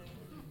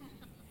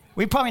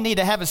 We probably need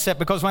to have a set,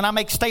 because when I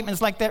make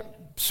statements like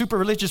that, super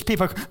religious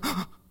people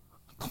are,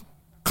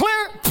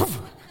 clear.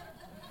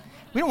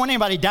 We don't want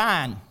anybody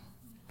dying.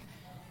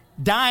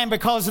 dying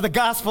because of the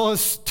gospel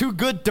is too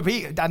good to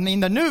be. I mean,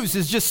 the news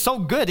is just so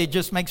good, it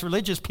just makes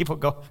religious people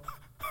go,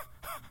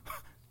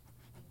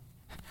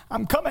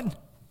 I'm coming.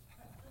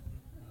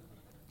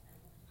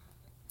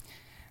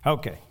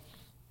 Okay.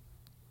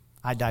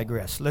 I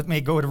digress. Let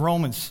me go to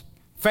Romans.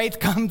 Faith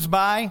comes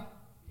by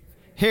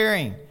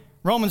hearing.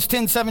 Romans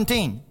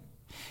 10:17.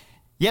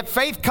 Yet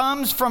faith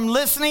comes from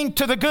listening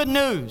to the good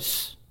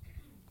news.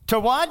 To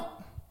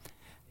what?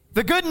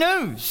 The good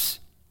news.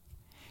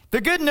 The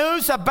good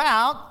news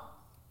about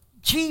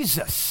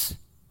Jesus.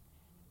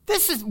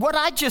 This is what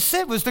I just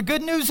said was the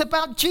good news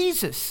about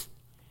Jesus.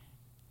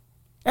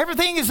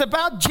 Everything is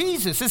about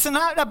Jesus. It's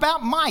not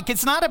about Mike.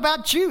 It's not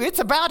about you. It's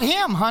about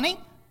him, honey.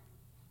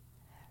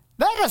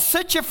 That'll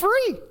set you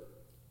free.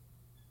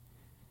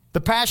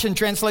 The Passion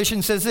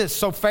Translation says this.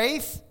 So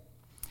faith,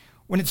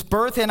 when it's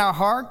birthed in our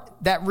heart,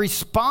 that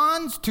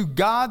responds to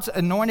God's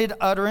anointed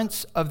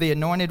utterance of the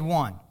Anointed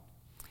One.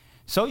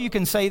 So you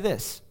can say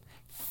this.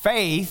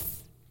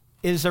 Faith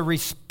is a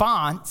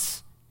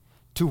response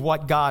to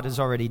what God has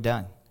already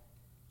done.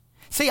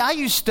 See, I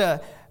used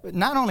to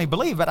not only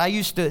believe, but I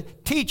used to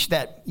teach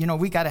that,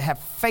 we got to have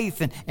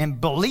faith and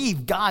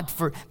believe God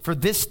for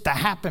this to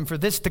happen, for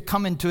this to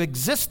come into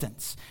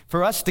existence,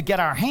 for us to get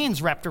our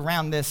hands wrapped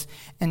around this.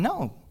 And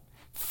no,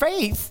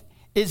 faith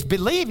is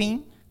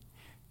believing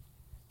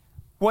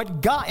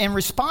what God and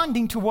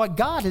responding to what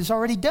God has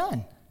already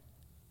done.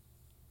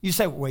 You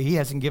say, well, he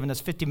hasn't given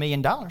us $50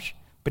 million,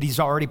 but he's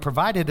already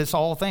provided us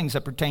all things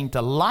that pertain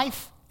to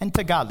life and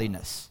to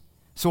godliness.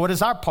 So what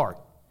is our part?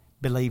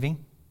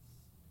 Believing.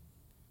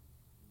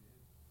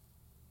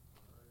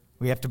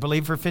 We have to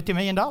believe for $50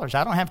 million.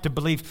 I don't have to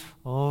believe,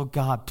 oh,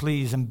 God,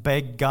 please, and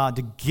beg God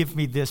to give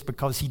me this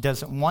because he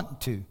doesn't want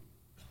to.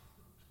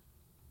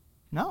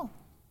 No.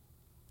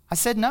 I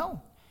said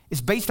no.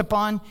 It's based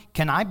upon,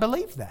 can I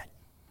believe that?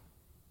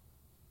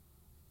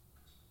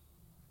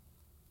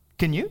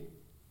 Can you?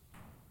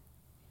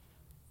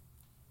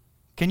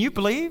 Can you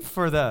believe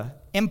for the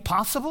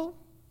impossible?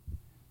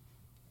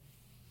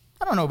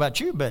 I don't know about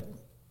you, but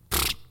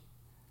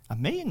 $1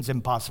 million's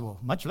impossible,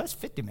 much less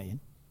 $50 million.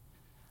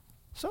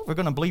 So if we're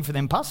going to believe for the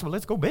impossible,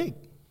 let's go big.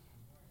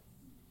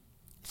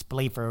 Let's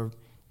believe for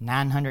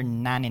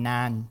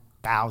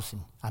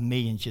 999,000. $1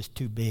 million's just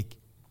too big.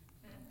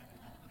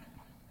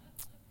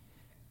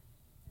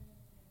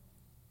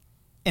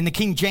 In the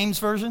King James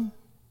Version,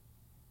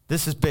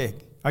 this is big.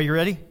 Are you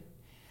ready?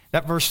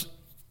 That verse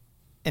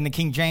in the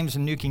King James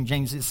and New King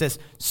James, it says,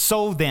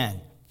 so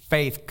then,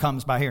 faith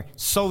comes by hearing.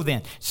 So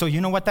then. So you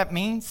know what that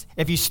means?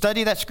 If you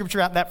study that scripture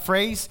out, that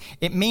phrase,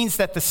 it means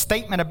that the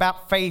statement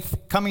about faith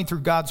coming through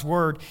God's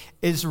word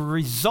is a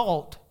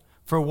result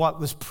for what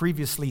was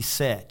previously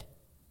said.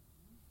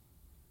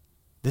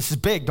 This is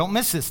big. Don't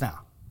miss this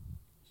now.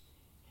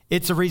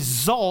 It's a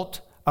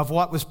result of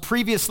what was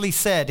previously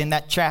said in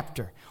that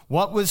chapter.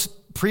 What was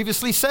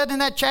previously said in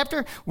that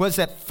chapter was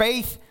that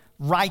faith,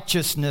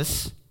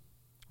 righteousness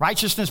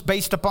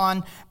based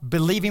upon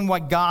believing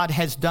what God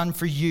has done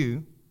for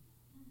you,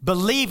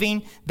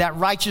 believing that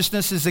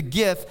righteousness is a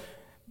gift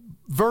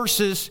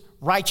versus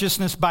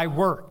righteousness by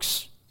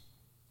works.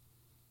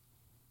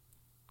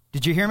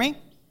 Did you hear me?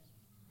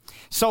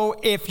 So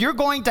if you're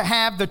going to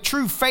have the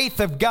true faith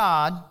of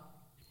God,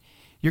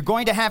 you're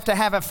going to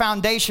have a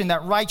foundation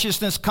that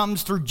righteousness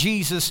comes through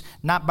Jesus,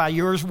 not by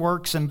your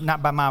works and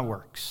not by my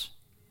works.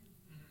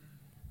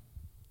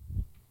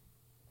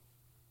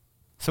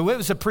 So it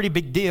was a pretty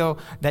big deal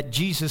that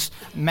Jesus,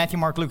 Matthew,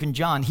 Mark, Luke, and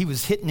John, he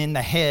was hitting in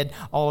the head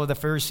all of the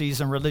Pharisees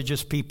and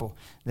religious people.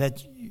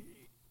 That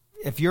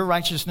if your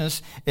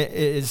righteousness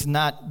is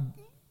not,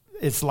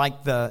 it's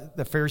like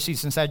the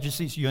Pharisees and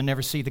Sadducees, you'll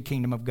never see the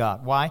kingdom of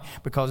God. Why?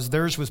 Because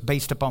theirs was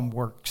based upon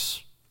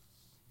works.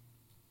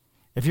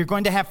 If you're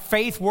going to have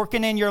faith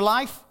working in your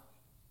life,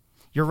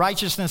 your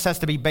righteousness has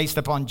to be based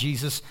upon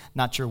Jesus,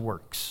 not your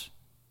works.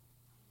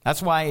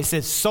 That's why it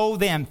says, so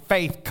then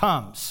faith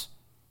comes.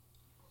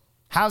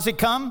 How's it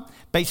come?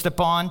 Based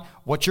upon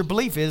what your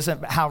belief is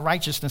and how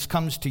righteousness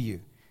comes to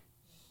you.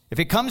 If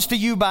it comes to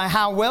you by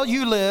how well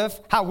you live,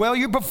 how well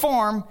you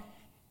perform,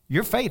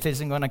 your faith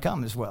isn't going to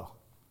come as well.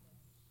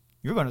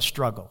 You're going to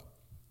struggle.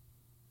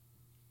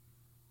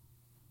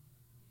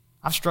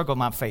 I've struggled with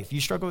my faith. You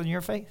struggle with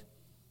your faith?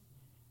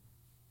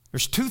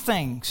 There's two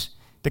things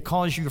that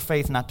cause your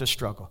faith not to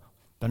struggle.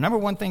 The number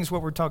one thing is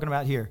what we're talking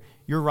about here,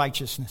 your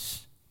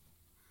righteousness.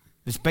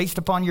 It's based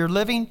upon your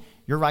living,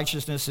 your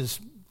righteousness is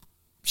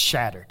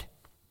shattered.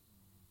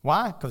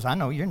 Why? Because I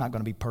know you're not going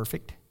to be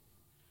perfect.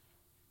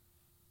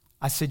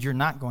 I said you're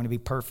not going to be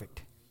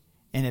perfect.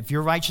 And if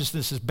your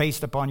righteousness is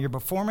based upon your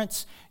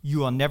performance, you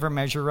will never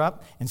measure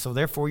up. And so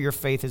therefore your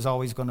faith is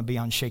always going to be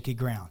on shaky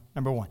ground.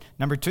 Number one.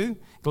 Number two,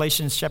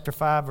 Galatians chapter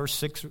 5, verse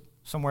 6,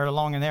 somewhere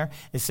along in there,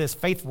 it says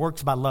faith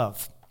works by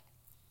love.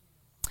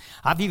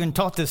 I've even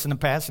taught this in the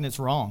past and it's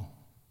wrong.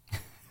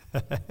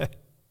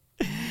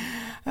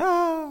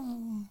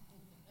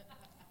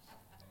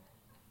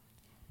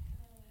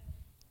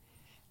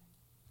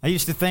 I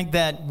used to think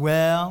that,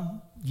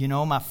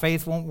 my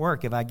faith won't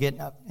work if I get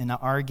up in an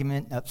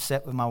argument,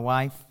 upset with my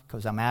wife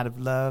because I'm out of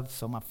love,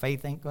 so my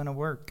faith ain't going to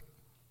work.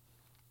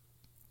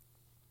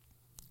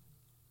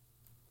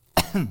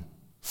 You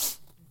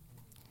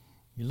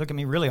look at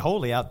me really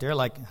holy out there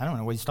like, I don't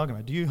know what he's talking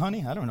about. Do you,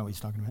 honey? I don't know what he's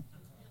talking about.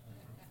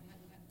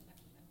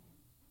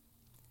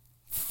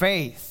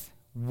 Faith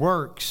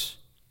works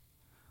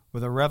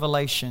with a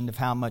revelation of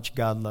how much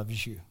God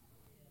loves you.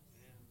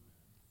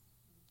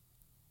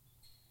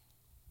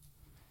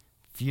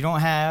 If you don't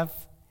have,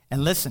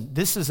 and listen,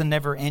 this is a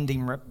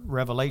never-ending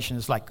revelation.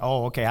 It's like,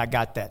 oh, okay, I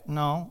got that.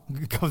 No,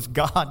 because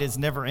God is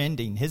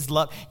never-ending. His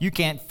love, you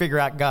can't figure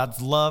out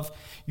God's love.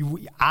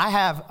 I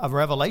have a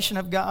revelation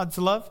of God's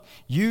love.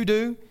 You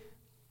do,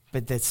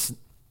 but it's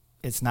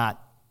not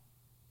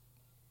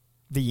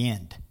the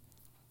end.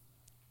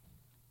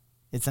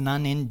 It's an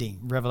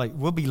unending revelation.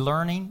 We'll be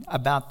learning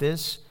about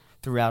this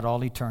throughout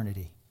all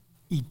eternity.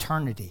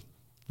 Eternity.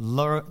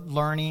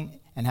 Learning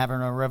and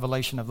having a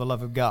revelation of the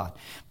love of God.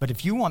 But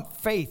if you want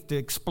faith to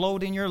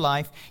explode in your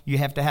life, you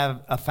have to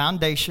have a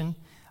foundation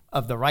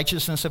of the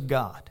righteousness of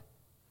God,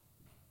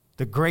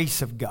 the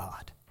grace of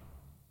God.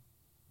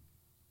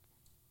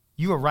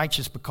 You are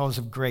righteous because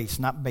of grace,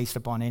 not based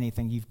upon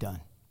anything you've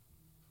done.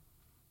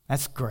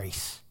 That's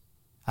grace.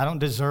 I don't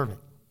deserve it.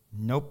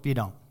 Nope, you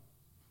don't.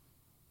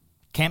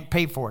 Can't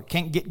pay for it.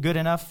 Can't get good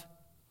enough.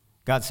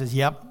 God says,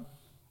 yep,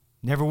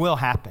 never will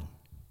happen.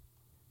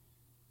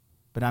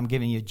 But I'm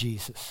giving you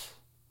Jesus,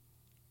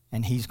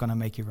 and he's going to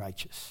make you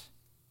righteous.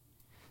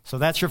 So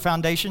that's your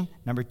foundation.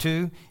 Number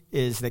 2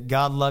 is that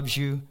God loves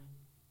you,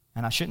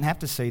 and I shouldn't have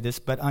to say this,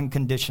 but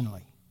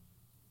unconditionally.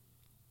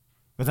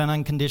 With an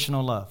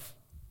unconditional love.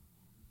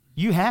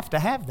 You have to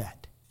have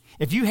that.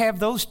 If you have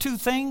those 2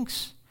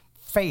 things,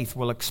 faith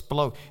will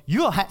explode.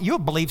 You'll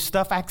believe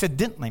stuff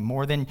accidentally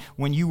more than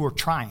when you were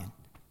trying.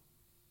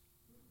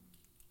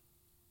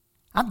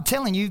 I'm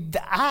telling you,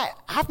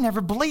 I've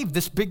never believed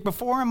this big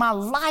before in my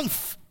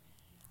life.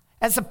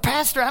 As a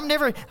pastor,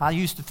 I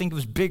used to think it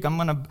was big.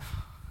 Going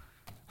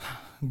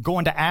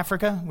to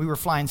Africa. We were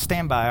flying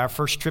standby, our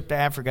first trip to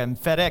Africa. And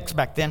FedEx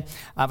back then,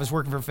 I was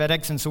working for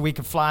FedEx, and so we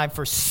could fly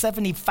for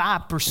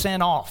 75%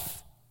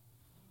 off.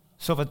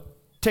 So if a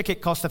ticket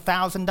cost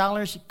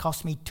 $1,000, it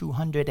cost me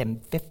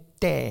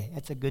 $250.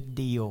 That's a good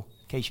deal,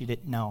 in case you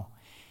didn't know.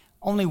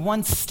 Only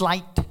one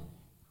slight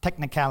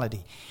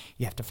technicality.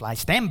 You have to fly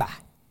standby.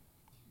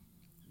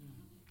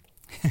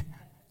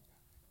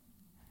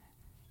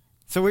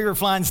 So we were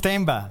flying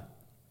standby.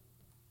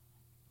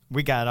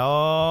 We got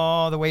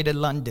all the way to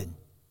London.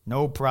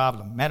 No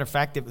problem. Matter of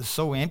fact, it was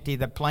so empty,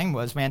 the plane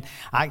was, man.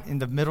 In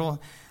the middle,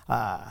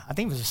 I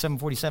think it was a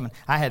 747.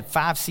 I had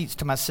 5 seats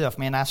to myself.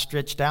 Man, I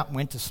stretched out and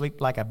went to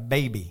sleep like a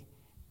baby.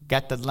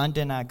 Got to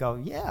London, I go,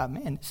 yeah,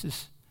 man,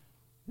 this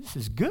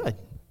is good.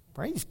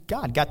 Praise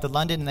God. Got to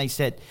London, and they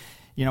said,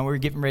 we were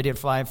getting ready to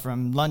fly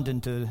from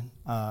London to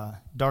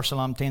Dar es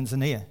Salaam,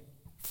 Tanzania.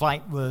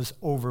 Flight was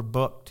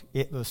overbooked.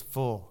 It was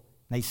full.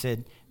 They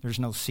said, there's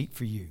no seat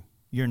for you.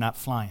 You're not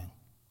flying.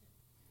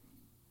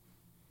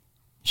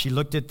 She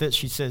looked at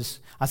this.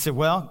 I said,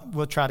 well,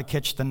 we'll try to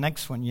catch the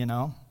next one,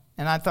 And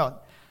I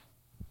thought,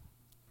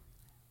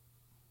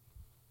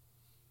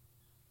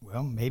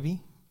 well,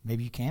 maybe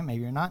you can,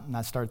 maybe you're not. And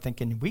I started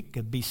thinking, we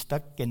could be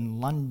stuck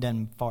in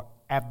London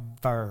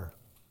forever.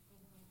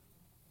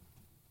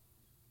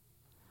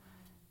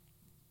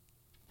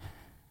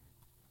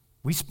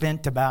 We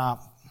spent about,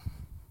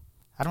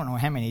 I don't know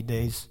how many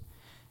days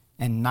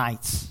and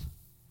nights.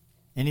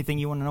 Anything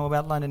you want to know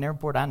about London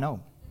Airport, I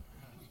know.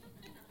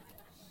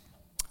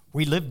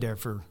 We lived there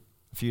for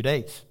a few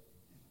days.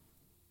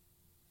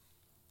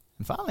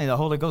 And finally, the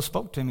Holy Ghost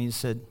spoke to me and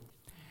said,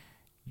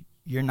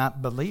 you're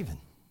not believing.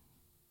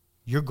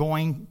 You're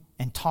going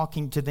and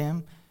talking to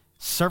them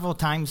several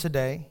times a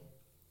day,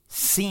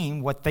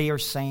 seeing what they are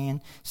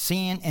saying,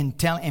 seeing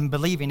and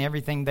believing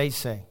everything they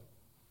say.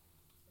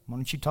 Why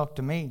don't you talk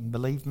to me and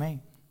believe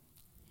me?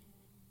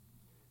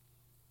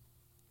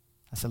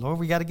 I said, Lord,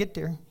 we got to get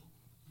there.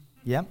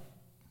 Yep.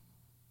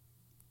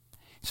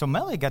 So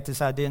Melly got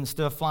this idea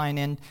instead of flying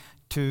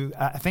into,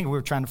 I think we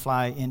were trying to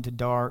fly into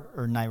Dar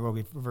or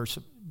Nairobi.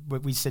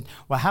 But we said,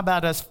 well, how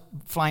about us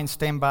flying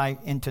standby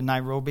into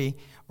Nairobi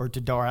or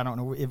to Dar? I don't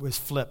know. It was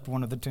flipped,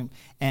 one of the two.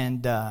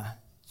 And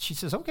she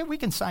says, okay, we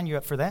can sign you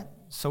up for that.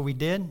 So we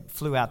did,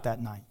 flew out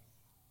that night.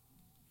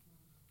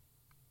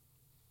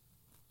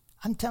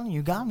 I'm telling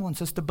you, God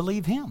wants us to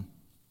believe him.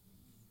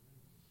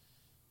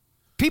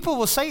 People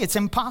will say it's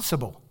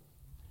impossible.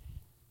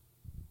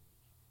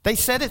 They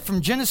said it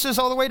from Genesis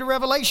all the way to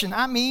Revelation.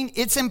 I mean,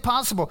 it's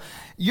impossible.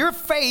 Your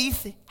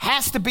faith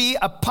has to be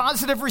a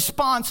positive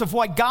response of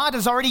what God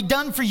has already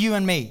done for you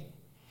and me.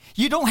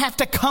 You don't have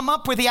to come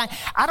up with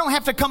I don't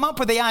have to come up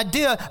with the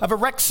idea of a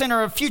rec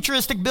center, a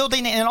futuristic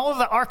building and all of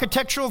the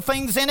architectural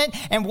things in it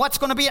and what's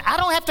going to be. I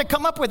don't have to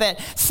come up with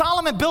that.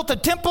 Solomon built a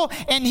temple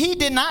and he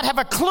did not have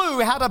a clue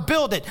how to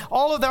build it.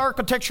 All of the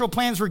architectural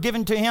plans were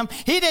given to him.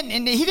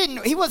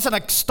 He wasn't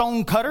a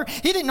stone cutter.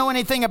 He didn't know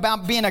anything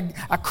about being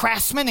a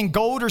craftsman in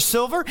gold or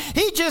silver.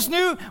 He just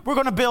knew we're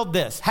going to build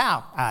this.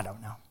 How? I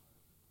don't know.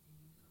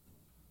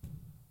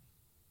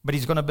 But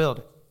he's going to build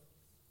it.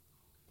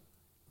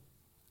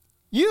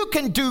 You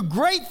can do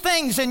great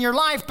things in your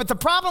life, but the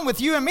problem with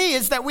you and me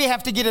is that we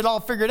have to get it all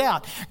figured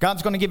out.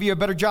 God's going to give you a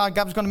better job.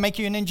 God's going to make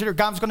you an engineer.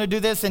 God's going to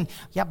do this. And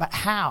yeah, but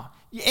how?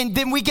 And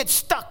then we get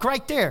stuck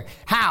right there.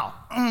 How?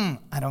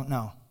 I don't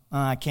know.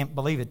 I can't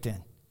believe it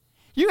then.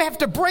 You have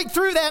to break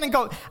through that and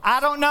go, I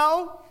don't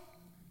know.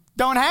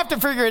 Don't have to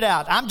figure it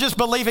out. I'm just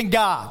believing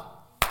God.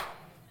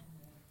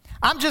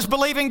 I'm just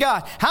believing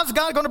God. How's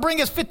God going to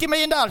bring us $50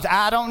 million?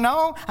 I don't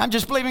know. I'm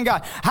just believing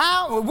God.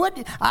 How?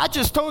 What? I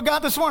just told God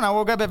this morning. I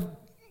woke up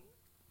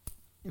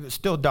it was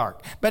still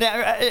dark. But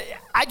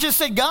I just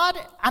said, God,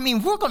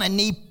 we're going to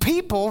need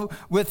people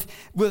with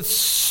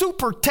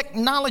super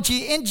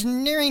technology,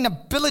 engineering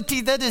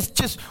ability that is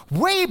just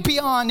way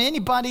beyond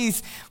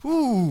anybody's. He's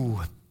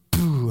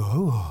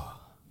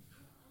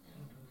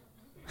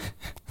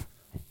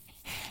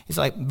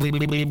like, bleep,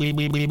 bleep, bleep,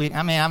 bleep, bleep,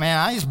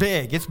 bleep. It's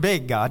big. It's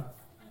big, God.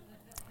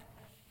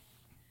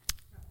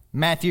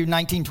 Matthew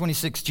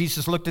 19:26,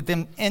 Jesus looked at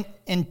them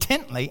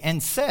intently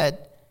and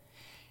said,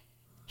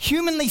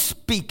 humanly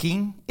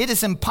speaking, it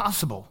is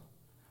impossible.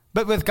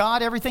 But with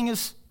God, everything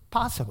is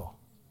possible.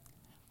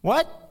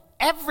 What?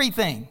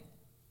 Everything.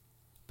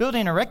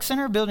 Building a rec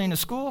center, building a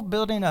school,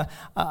 building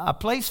a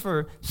place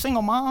for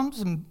single moms.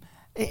 And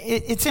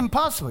it's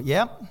impossible.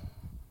 Yep.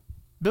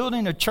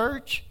 Building a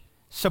church,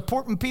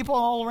 supporting people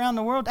all around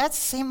the world.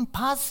 That's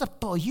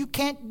impossible. You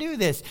can't do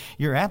this.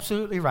 You're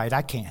absolutely right.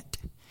 I can't.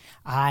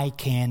 I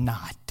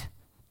cannot.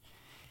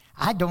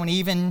 I don't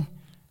even...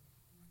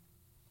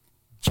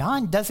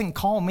 John doesn't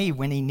call me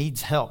when he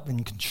needs help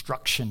in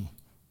construction.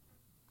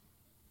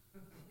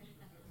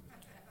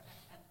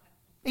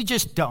 He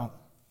just don't.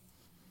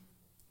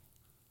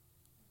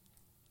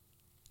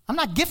 I'm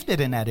not gifted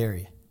in that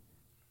area,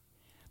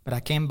 but I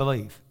can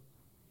believe.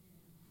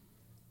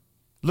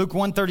 Luke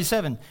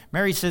 1:37,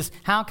 Mary says,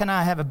 how can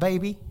I have a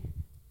baby?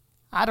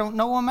 I don't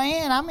know a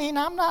man.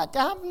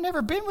 I've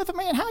never been with a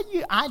man.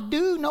 I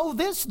do know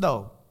this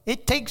though.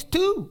 It takes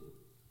two.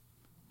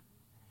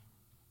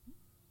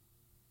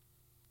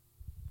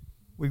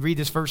 We read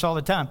this verse all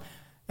the time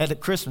at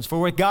Christmas. For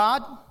with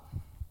God,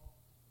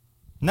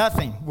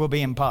 nothing will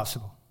be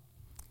impossible.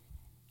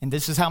 And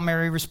this is how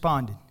Mary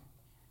responded.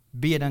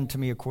 Be it unto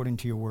me according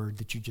to your word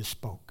that you just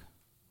spoke.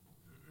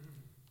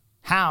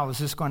 How is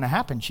this going to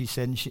happen? She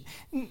said. And she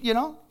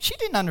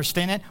didn't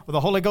understand it. Well, the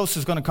Holy Ghost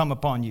is going to come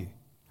upon you.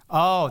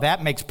 Oh,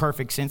 that makes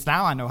perfect sense.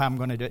 Now I know how I'm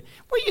going to do it.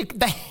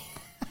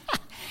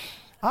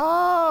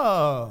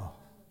 Oh,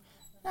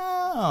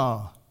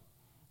 no.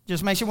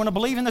 Just makes you want to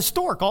believe in the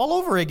stork all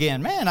over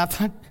again. Man, I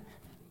thought,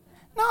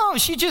 no,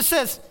 she just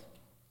says,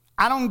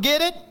 I don't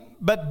get it,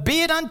 but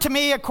be it unto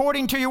me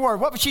according to your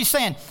word. What was she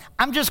saying?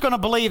 I'm just going to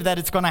believe that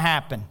it's going to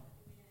happen.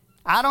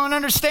 I don't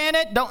understand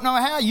it, don't know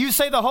how. You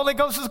say the Holy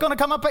Ghost is going to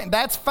come up.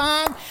 That's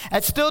fine.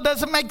 That still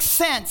doesn't make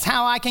sense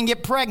how I can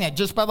get pregnant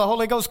just by the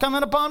Holy Ghost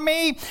coming upon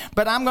me,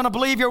 but I'm going to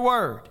believe your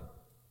word.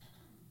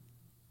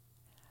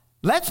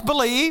 Let's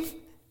believe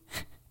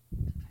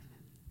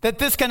that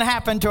this can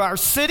happen to our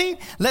city.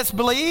 Let's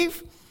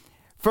believe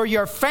for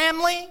your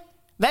family.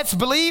 Let's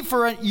believe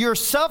for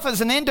yourself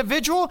as an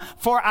individual,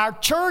 for our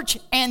church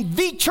and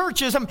the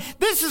churches.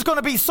 This is going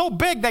to be so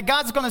big that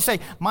God's going to say,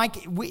 Mike,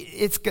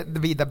 it's going to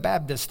be the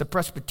Baptist, the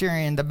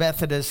Presbyterian, the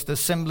Methodist, the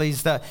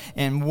Assemblies,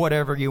 and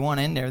whatever you want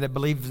in there that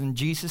believes in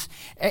Jesus.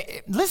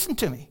 Listen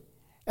to me.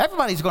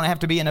 Everybody's going to have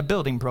to be in a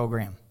building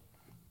program.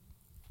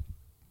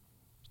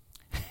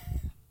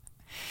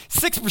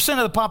 6%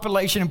 of the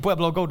population in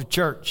Pueblo go to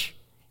church.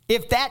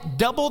 If that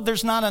doubled,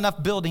 there's not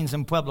enough buildings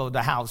in Pueblo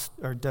to house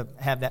or to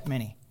have that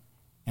many.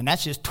 And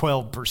that's just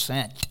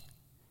 12%.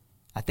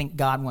 I think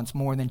God wants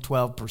more than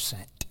 12%.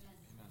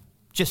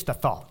 Just a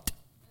thought.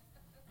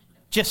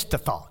 Just a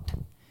thought.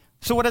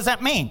 So what does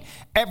that mean?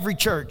 Every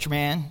church,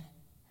 man,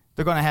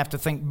 they're going to have to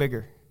think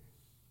bigger.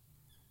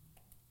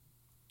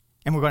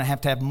 And we're going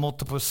to have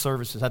multiple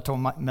services. I told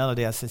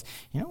Melody, I says,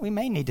 we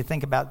may need to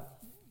think about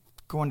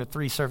going to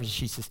 3 services.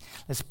 She says,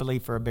 let's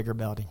believe for a bigger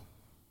building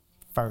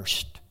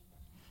first.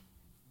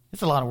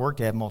 It's a lot of work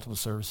to have multiple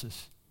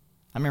services.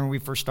 I remember we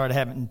first started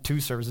having 2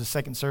 services.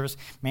 Second service,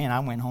 man, I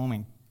went home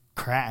and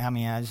cried.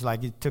 I was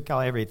like, it took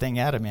everything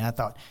out of me. And I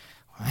thought,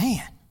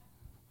 man,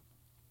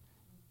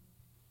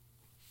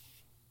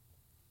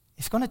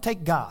 it's going to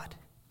take God.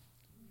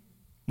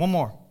 One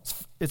more.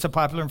 It's a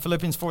popular in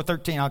Philippians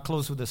 4:13. I'll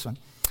close with this one.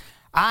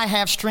 I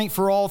have strength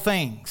for all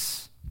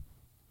things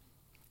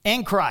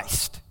in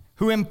Christ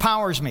who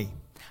empowers me.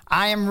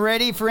 I am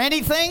ready for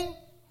anything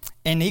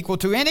and equal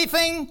to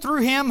anything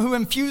through him who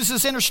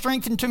infuses inner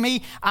strength into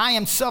me. I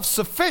am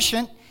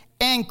self-sufficient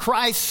in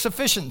Christ's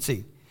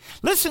sufficiency.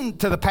 Listen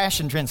to the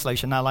Passion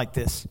Translation. I like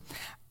this.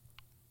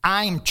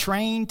 I am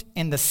trained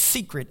in the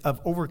secret of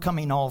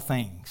overcoming all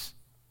things.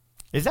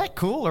 Is that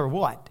cool or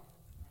what?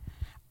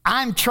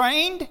 I'm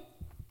trained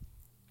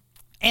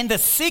in the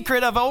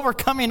secret of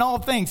overcoming all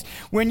things.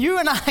 When you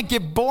and I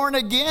get born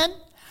again,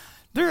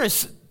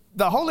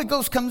 the Holy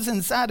Ghost comes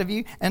inside of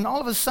you, and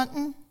all of a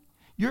sudden,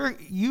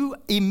 you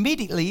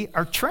immediately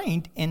are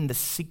trained in the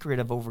secret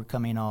of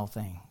overcoming all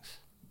things.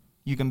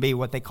 You can be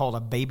what they call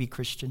a baby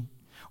Christian,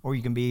 or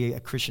you can be a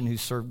Christian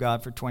who's served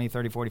God for 20,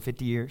 30, 40,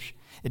 50 years.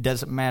 It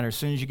doesn't matter. As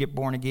soon as you get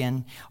born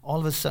again, all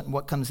of a sudden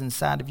what comes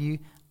inside of you?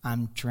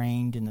 I'm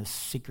trained in the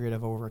secret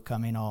of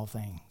overcoming all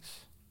things.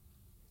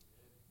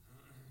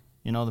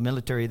 You know, the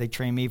military, they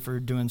train me for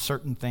doing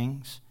certain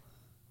things.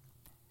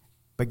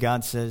 But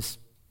God says,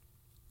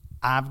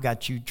 I've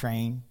got you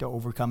trained to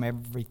overcome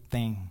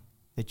everything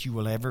that you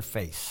will ever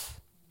face.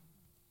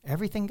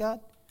 Everything, God?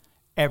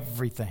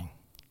 Everything.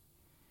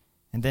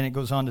 And then it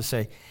goes on to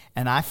say,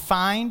 and I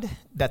find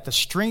that the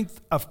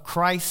strength of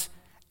Christ's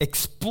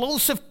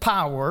explosive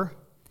power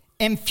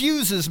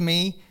infuses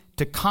me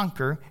to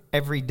conquer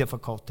every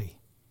difficulty.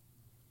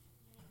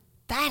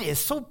 That is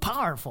so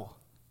powerful.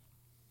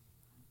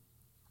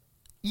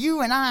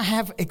 You and I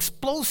have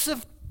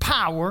explosive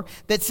power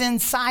that's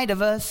inside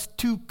of us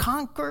to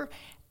conquer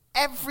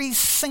every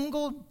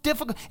single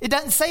difficulty. It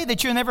doesn't say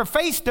that you'll never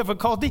face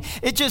difficulty.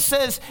 It just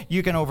says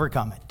you can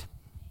overcome it.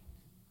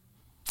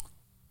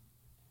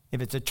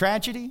 If it's a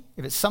tragedy,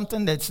 if it's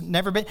something that's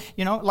never been,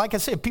 you know, like I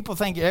said, people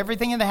think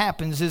everything that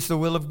happens is the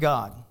will of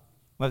God.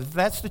 Well, if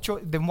that's the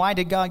choice, then why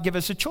did God give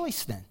us a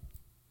choice then?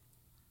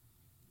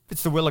 If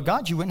it's the will of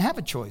God, you wouldn't have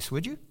a choice,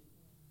 would you?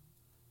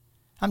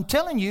 I'm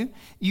telling you,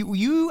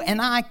 you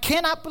and I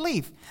cannot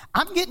believe.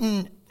 I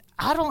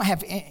don't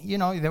have, you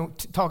know, they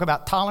talk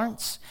about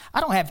tolerance. I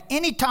don't have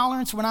any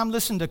tolerance when I'm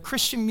listening to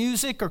Christian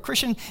music or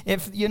Christian,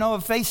 if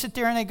they sit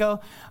there and they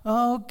go,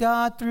 oh,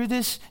 God, through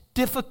this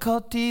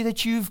difficulty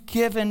that you've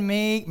given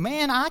me,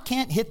 man, I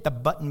can't hit the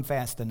button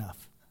fast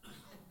enough.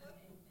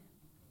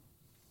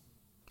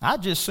 I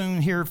just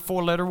soon hear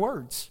 4-letter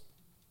words.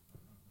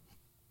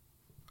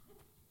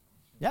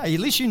 Yeah, at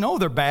least you know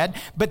they're bad.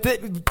 But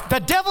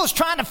the devil's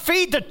trying to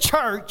feed the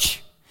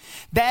church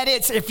that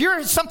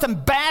if something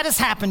bad has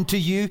happened to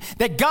you,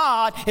 that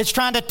God is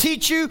trying to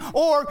teach you,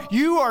 or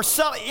you are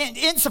so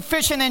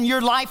insufficient in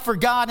your life for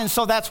God, and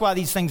so that's why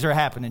these things are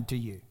happening to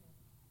you.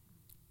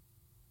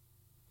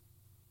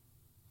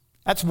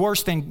 That's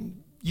worse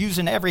than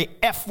using every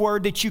F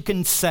word that you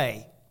can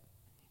say.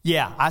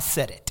 Yeah, I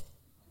said it.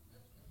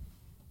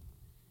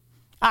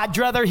 I'd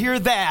rather hear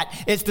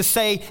that is to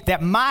say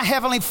that my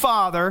Heavenly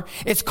Father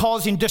is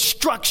causing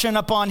destruction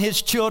upon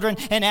His children,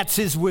 and that's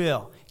His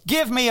will.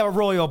 Give me a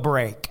royal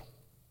break.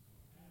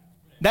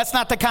 That's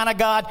not the kind of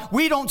God.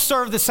 We don't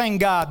serve the same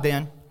God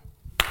then.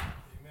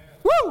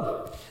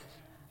 Woo!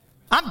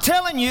 I'm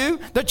telling you,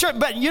 the church,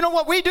 but you know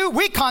what we do?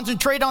 We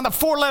concentrate on the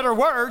 4-letter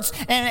words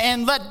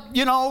and let,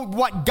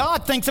 what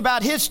God thinks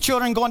about His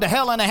children going to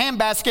hell in a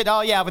handbasket. Oh,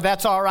 yeah, but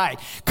that's all right.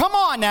 Come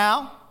on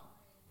now.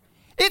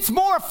 It's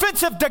more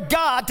offensive to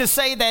God to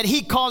say that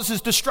He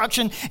causes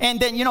destruction, and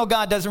then,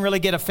 God doesn't really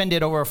get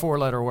offended over a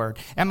 4-letter word.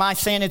 Am I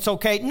saying it's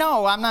okay?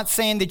 No, I'm not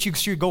saying that you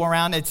should go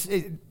around.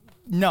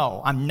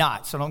 No, I'm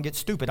not, so don't get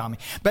stupid on me.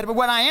 But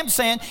what I am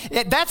saying,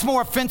 that's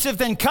more offensive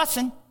than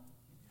cussing.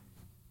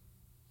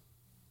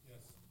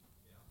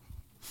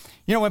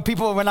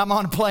 When I'm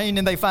on a plane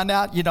and they find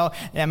out,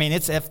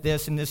 it's F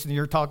this and this and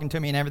you're talking to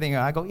me and everything.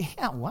 I go,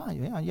 yeah, wow,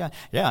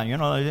 yeah,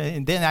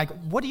 and then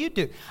what do you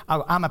do?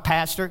 I'm a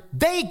pastor.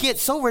 They get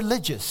so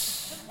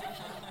religious.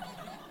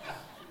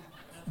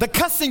 The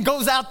cussing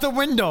goes out the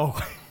window.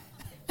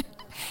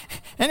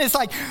 And it's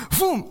like,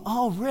 boom,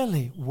 oh,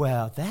 really?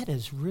 Well, that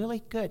is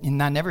really good.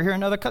 And I never hear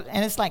another cuss.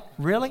 And it's like,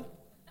 really?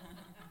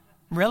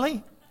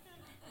 Really?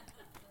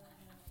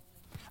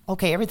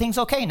 Okay, everything's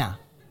okay now.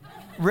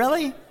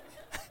 Really?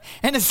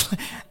 And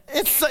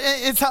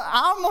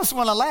I almost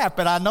want to laugh,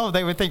 but I know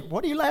they would think,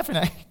 what are you laughing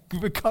at?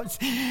 Because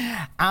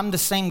I'm the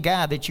same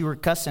guy that you were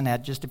cussing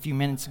at just a few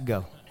minutes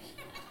ago.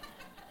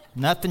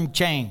 Nothing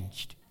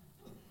changed.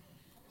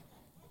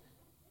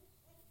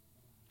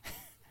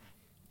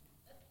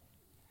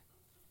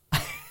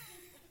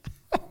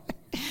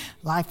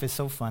 Life is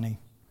so funny.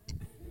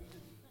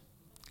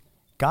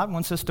 God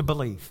wants us to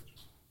believe.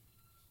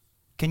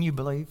 Can you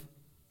believe?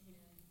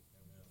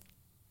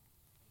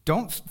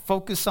 Don't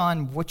focus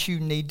on what you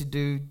need to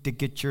do to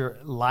get your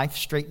life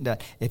straightened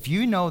out. If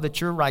you know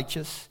that you're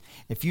righteous,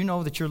 if you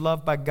know that you're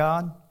loved by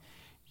God,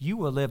 you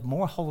will live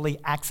more holy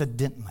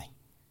accidentally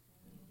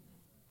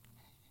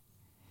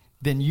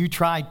than you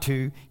tried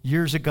to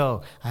years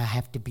ago. I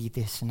have to be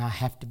this and I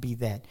have to be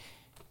that.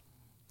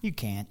 You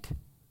can't.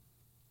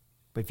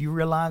 But if you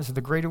realize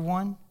the greater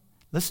one,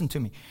 listen to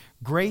me.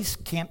 Grace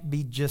can't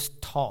be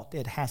just taught.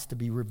 It has to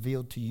be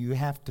revealed to you. You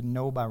have to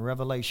know by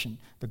revelation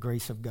the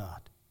grace of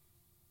God.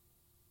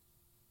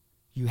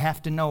 You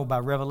have to know by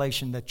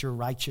revelation that you're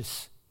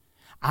righteous.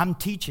 I'm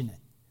teaching it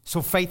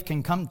so faith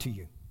can come to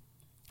you.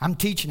 I'm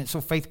teaching it so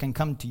faith can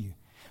come to you.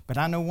 But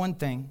I know one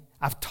thing.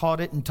 I've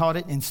taught it,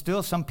 and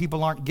still some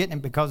people aren't getting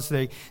it because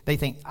they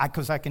think,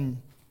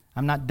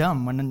 I'm not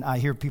dumb when I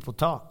hear people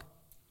talk.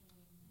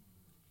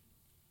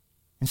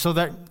 And so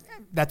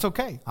that's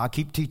okay. I'll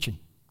keep teaching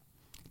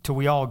till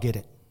we all get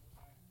it.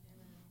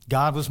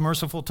 God was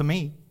merciful to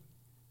me.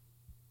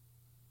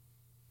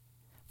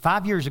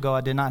 5 years ago,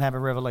 I did not have a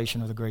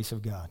revelation of the grace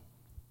of God.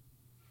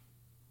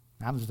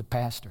 I was the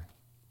pastor.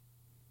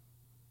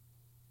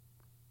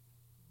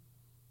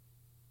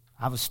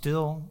 I was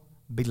still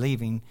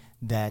believing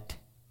that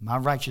my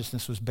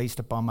righteousness was based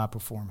upon my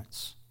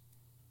performance.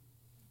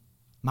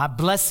 My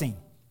blessing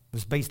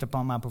was based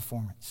upon my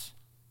performance.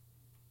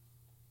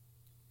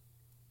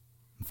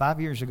 5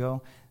 years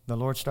ago, the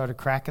Lord started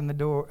cracking the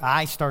door.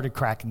 I started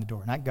cracking the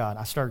door, not God.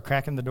 I started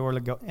cracking the door,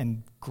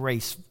 and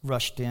grace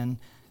rushed in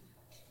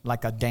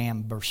like a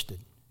dam bursted.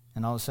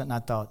 And all of a sudden I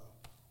thought,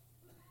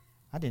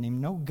 I didn't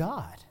even know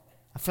God.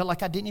 I felt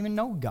like I didn't even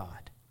know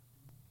God.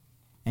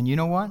 And you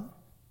know what?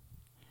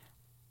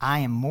 I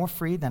am more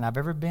free than I've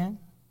ever been.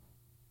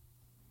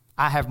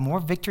 I have more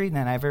victory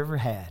than I've ever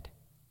had.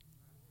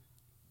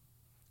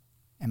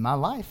 And my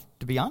life,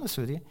 to be honest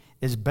with you,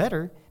 is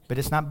better, but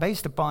it's not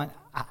based upon,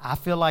 I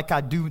feel like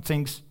I do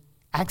things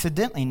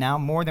accidentally now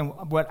more than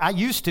what I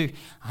used to.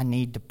 I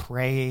need to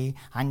pray.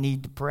 I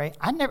need to pray.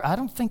 I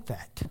don't think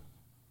that.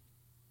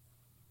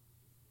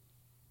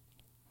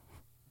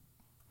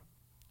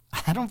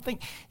 I don't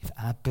think,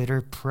 I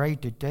better pray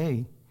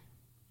today.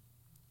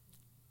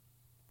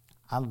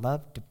 I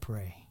love to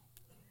pray.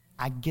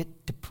 I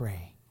get to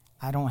pray.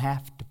 I don't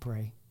have to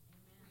pray.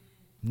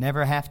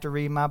 Never have to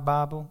read my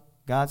Bible.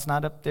 God's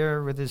not up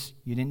there with us.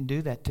 You didn't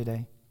do that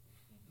today.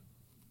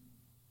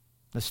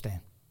 Let's stand.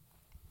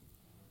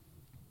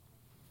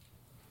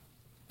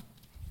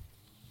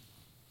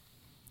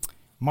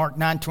 Mark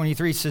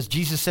 9:23 says,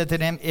 Jesus said to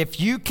them, if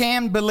you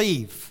can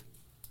believe,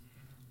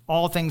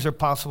 all things are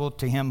possible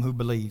to him who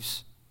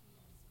believes.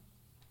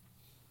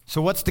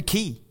 So what's the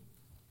key?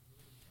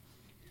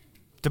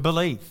 To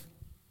believe.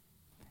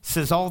 It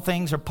says all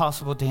things are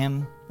possible to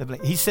him that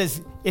believes. He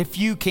says, if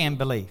you can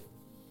believe.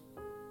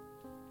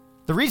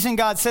 The reason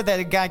God said that,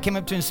 a guy came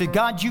up to him and said,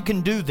 God, you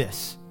can do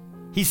this.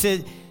 He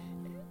said,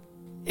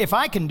 if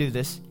I can do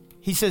this,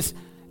 he says,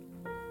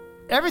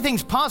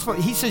 everything's possible.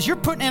 He says, you're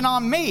putting it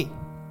on me.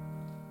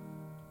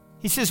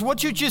 He says,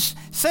 what you just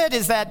said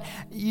is that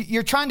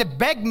you're trying to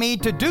beg me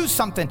to do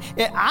something.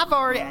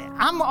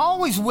 I'm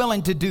always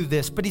willing to do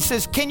this. But he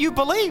says, can you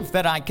believe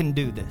that I can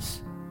do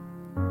this?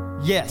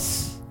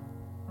 Yes.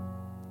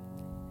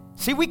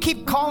 See, we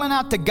keep calling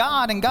out to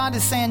God, and God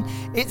is saying,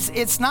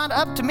 it's not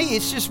up to me.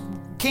 It's just,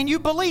 can you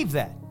believe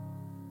that?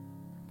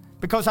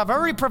 Because I've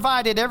already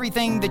provided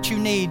everything that you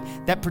need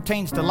that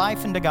pertains to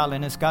life and to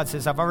godliness. God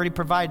says, I've already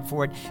provided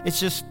for it. It's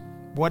just,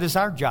 what is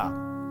our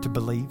job? To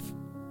believe.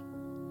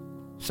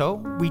 So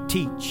we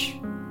teach.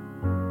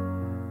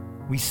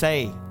 We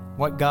say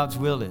what God's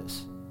will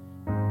is.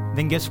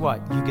 Then guess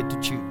what? You get to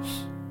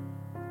choose.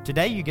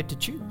 Today you get to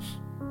choose.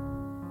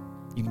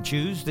 You can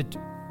choose to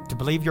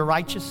believe you're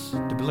righteous,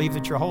 to believe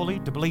that you're holy,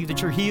 to believe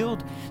that you're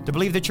healed, to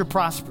believe that you're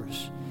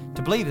prosperous,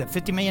 to believe that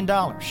 $50 million,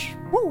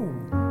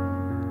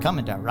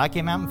 coming to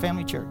Rocky Mountain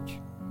Family Church.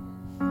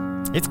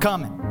 It's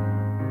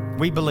coming.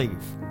 We believe.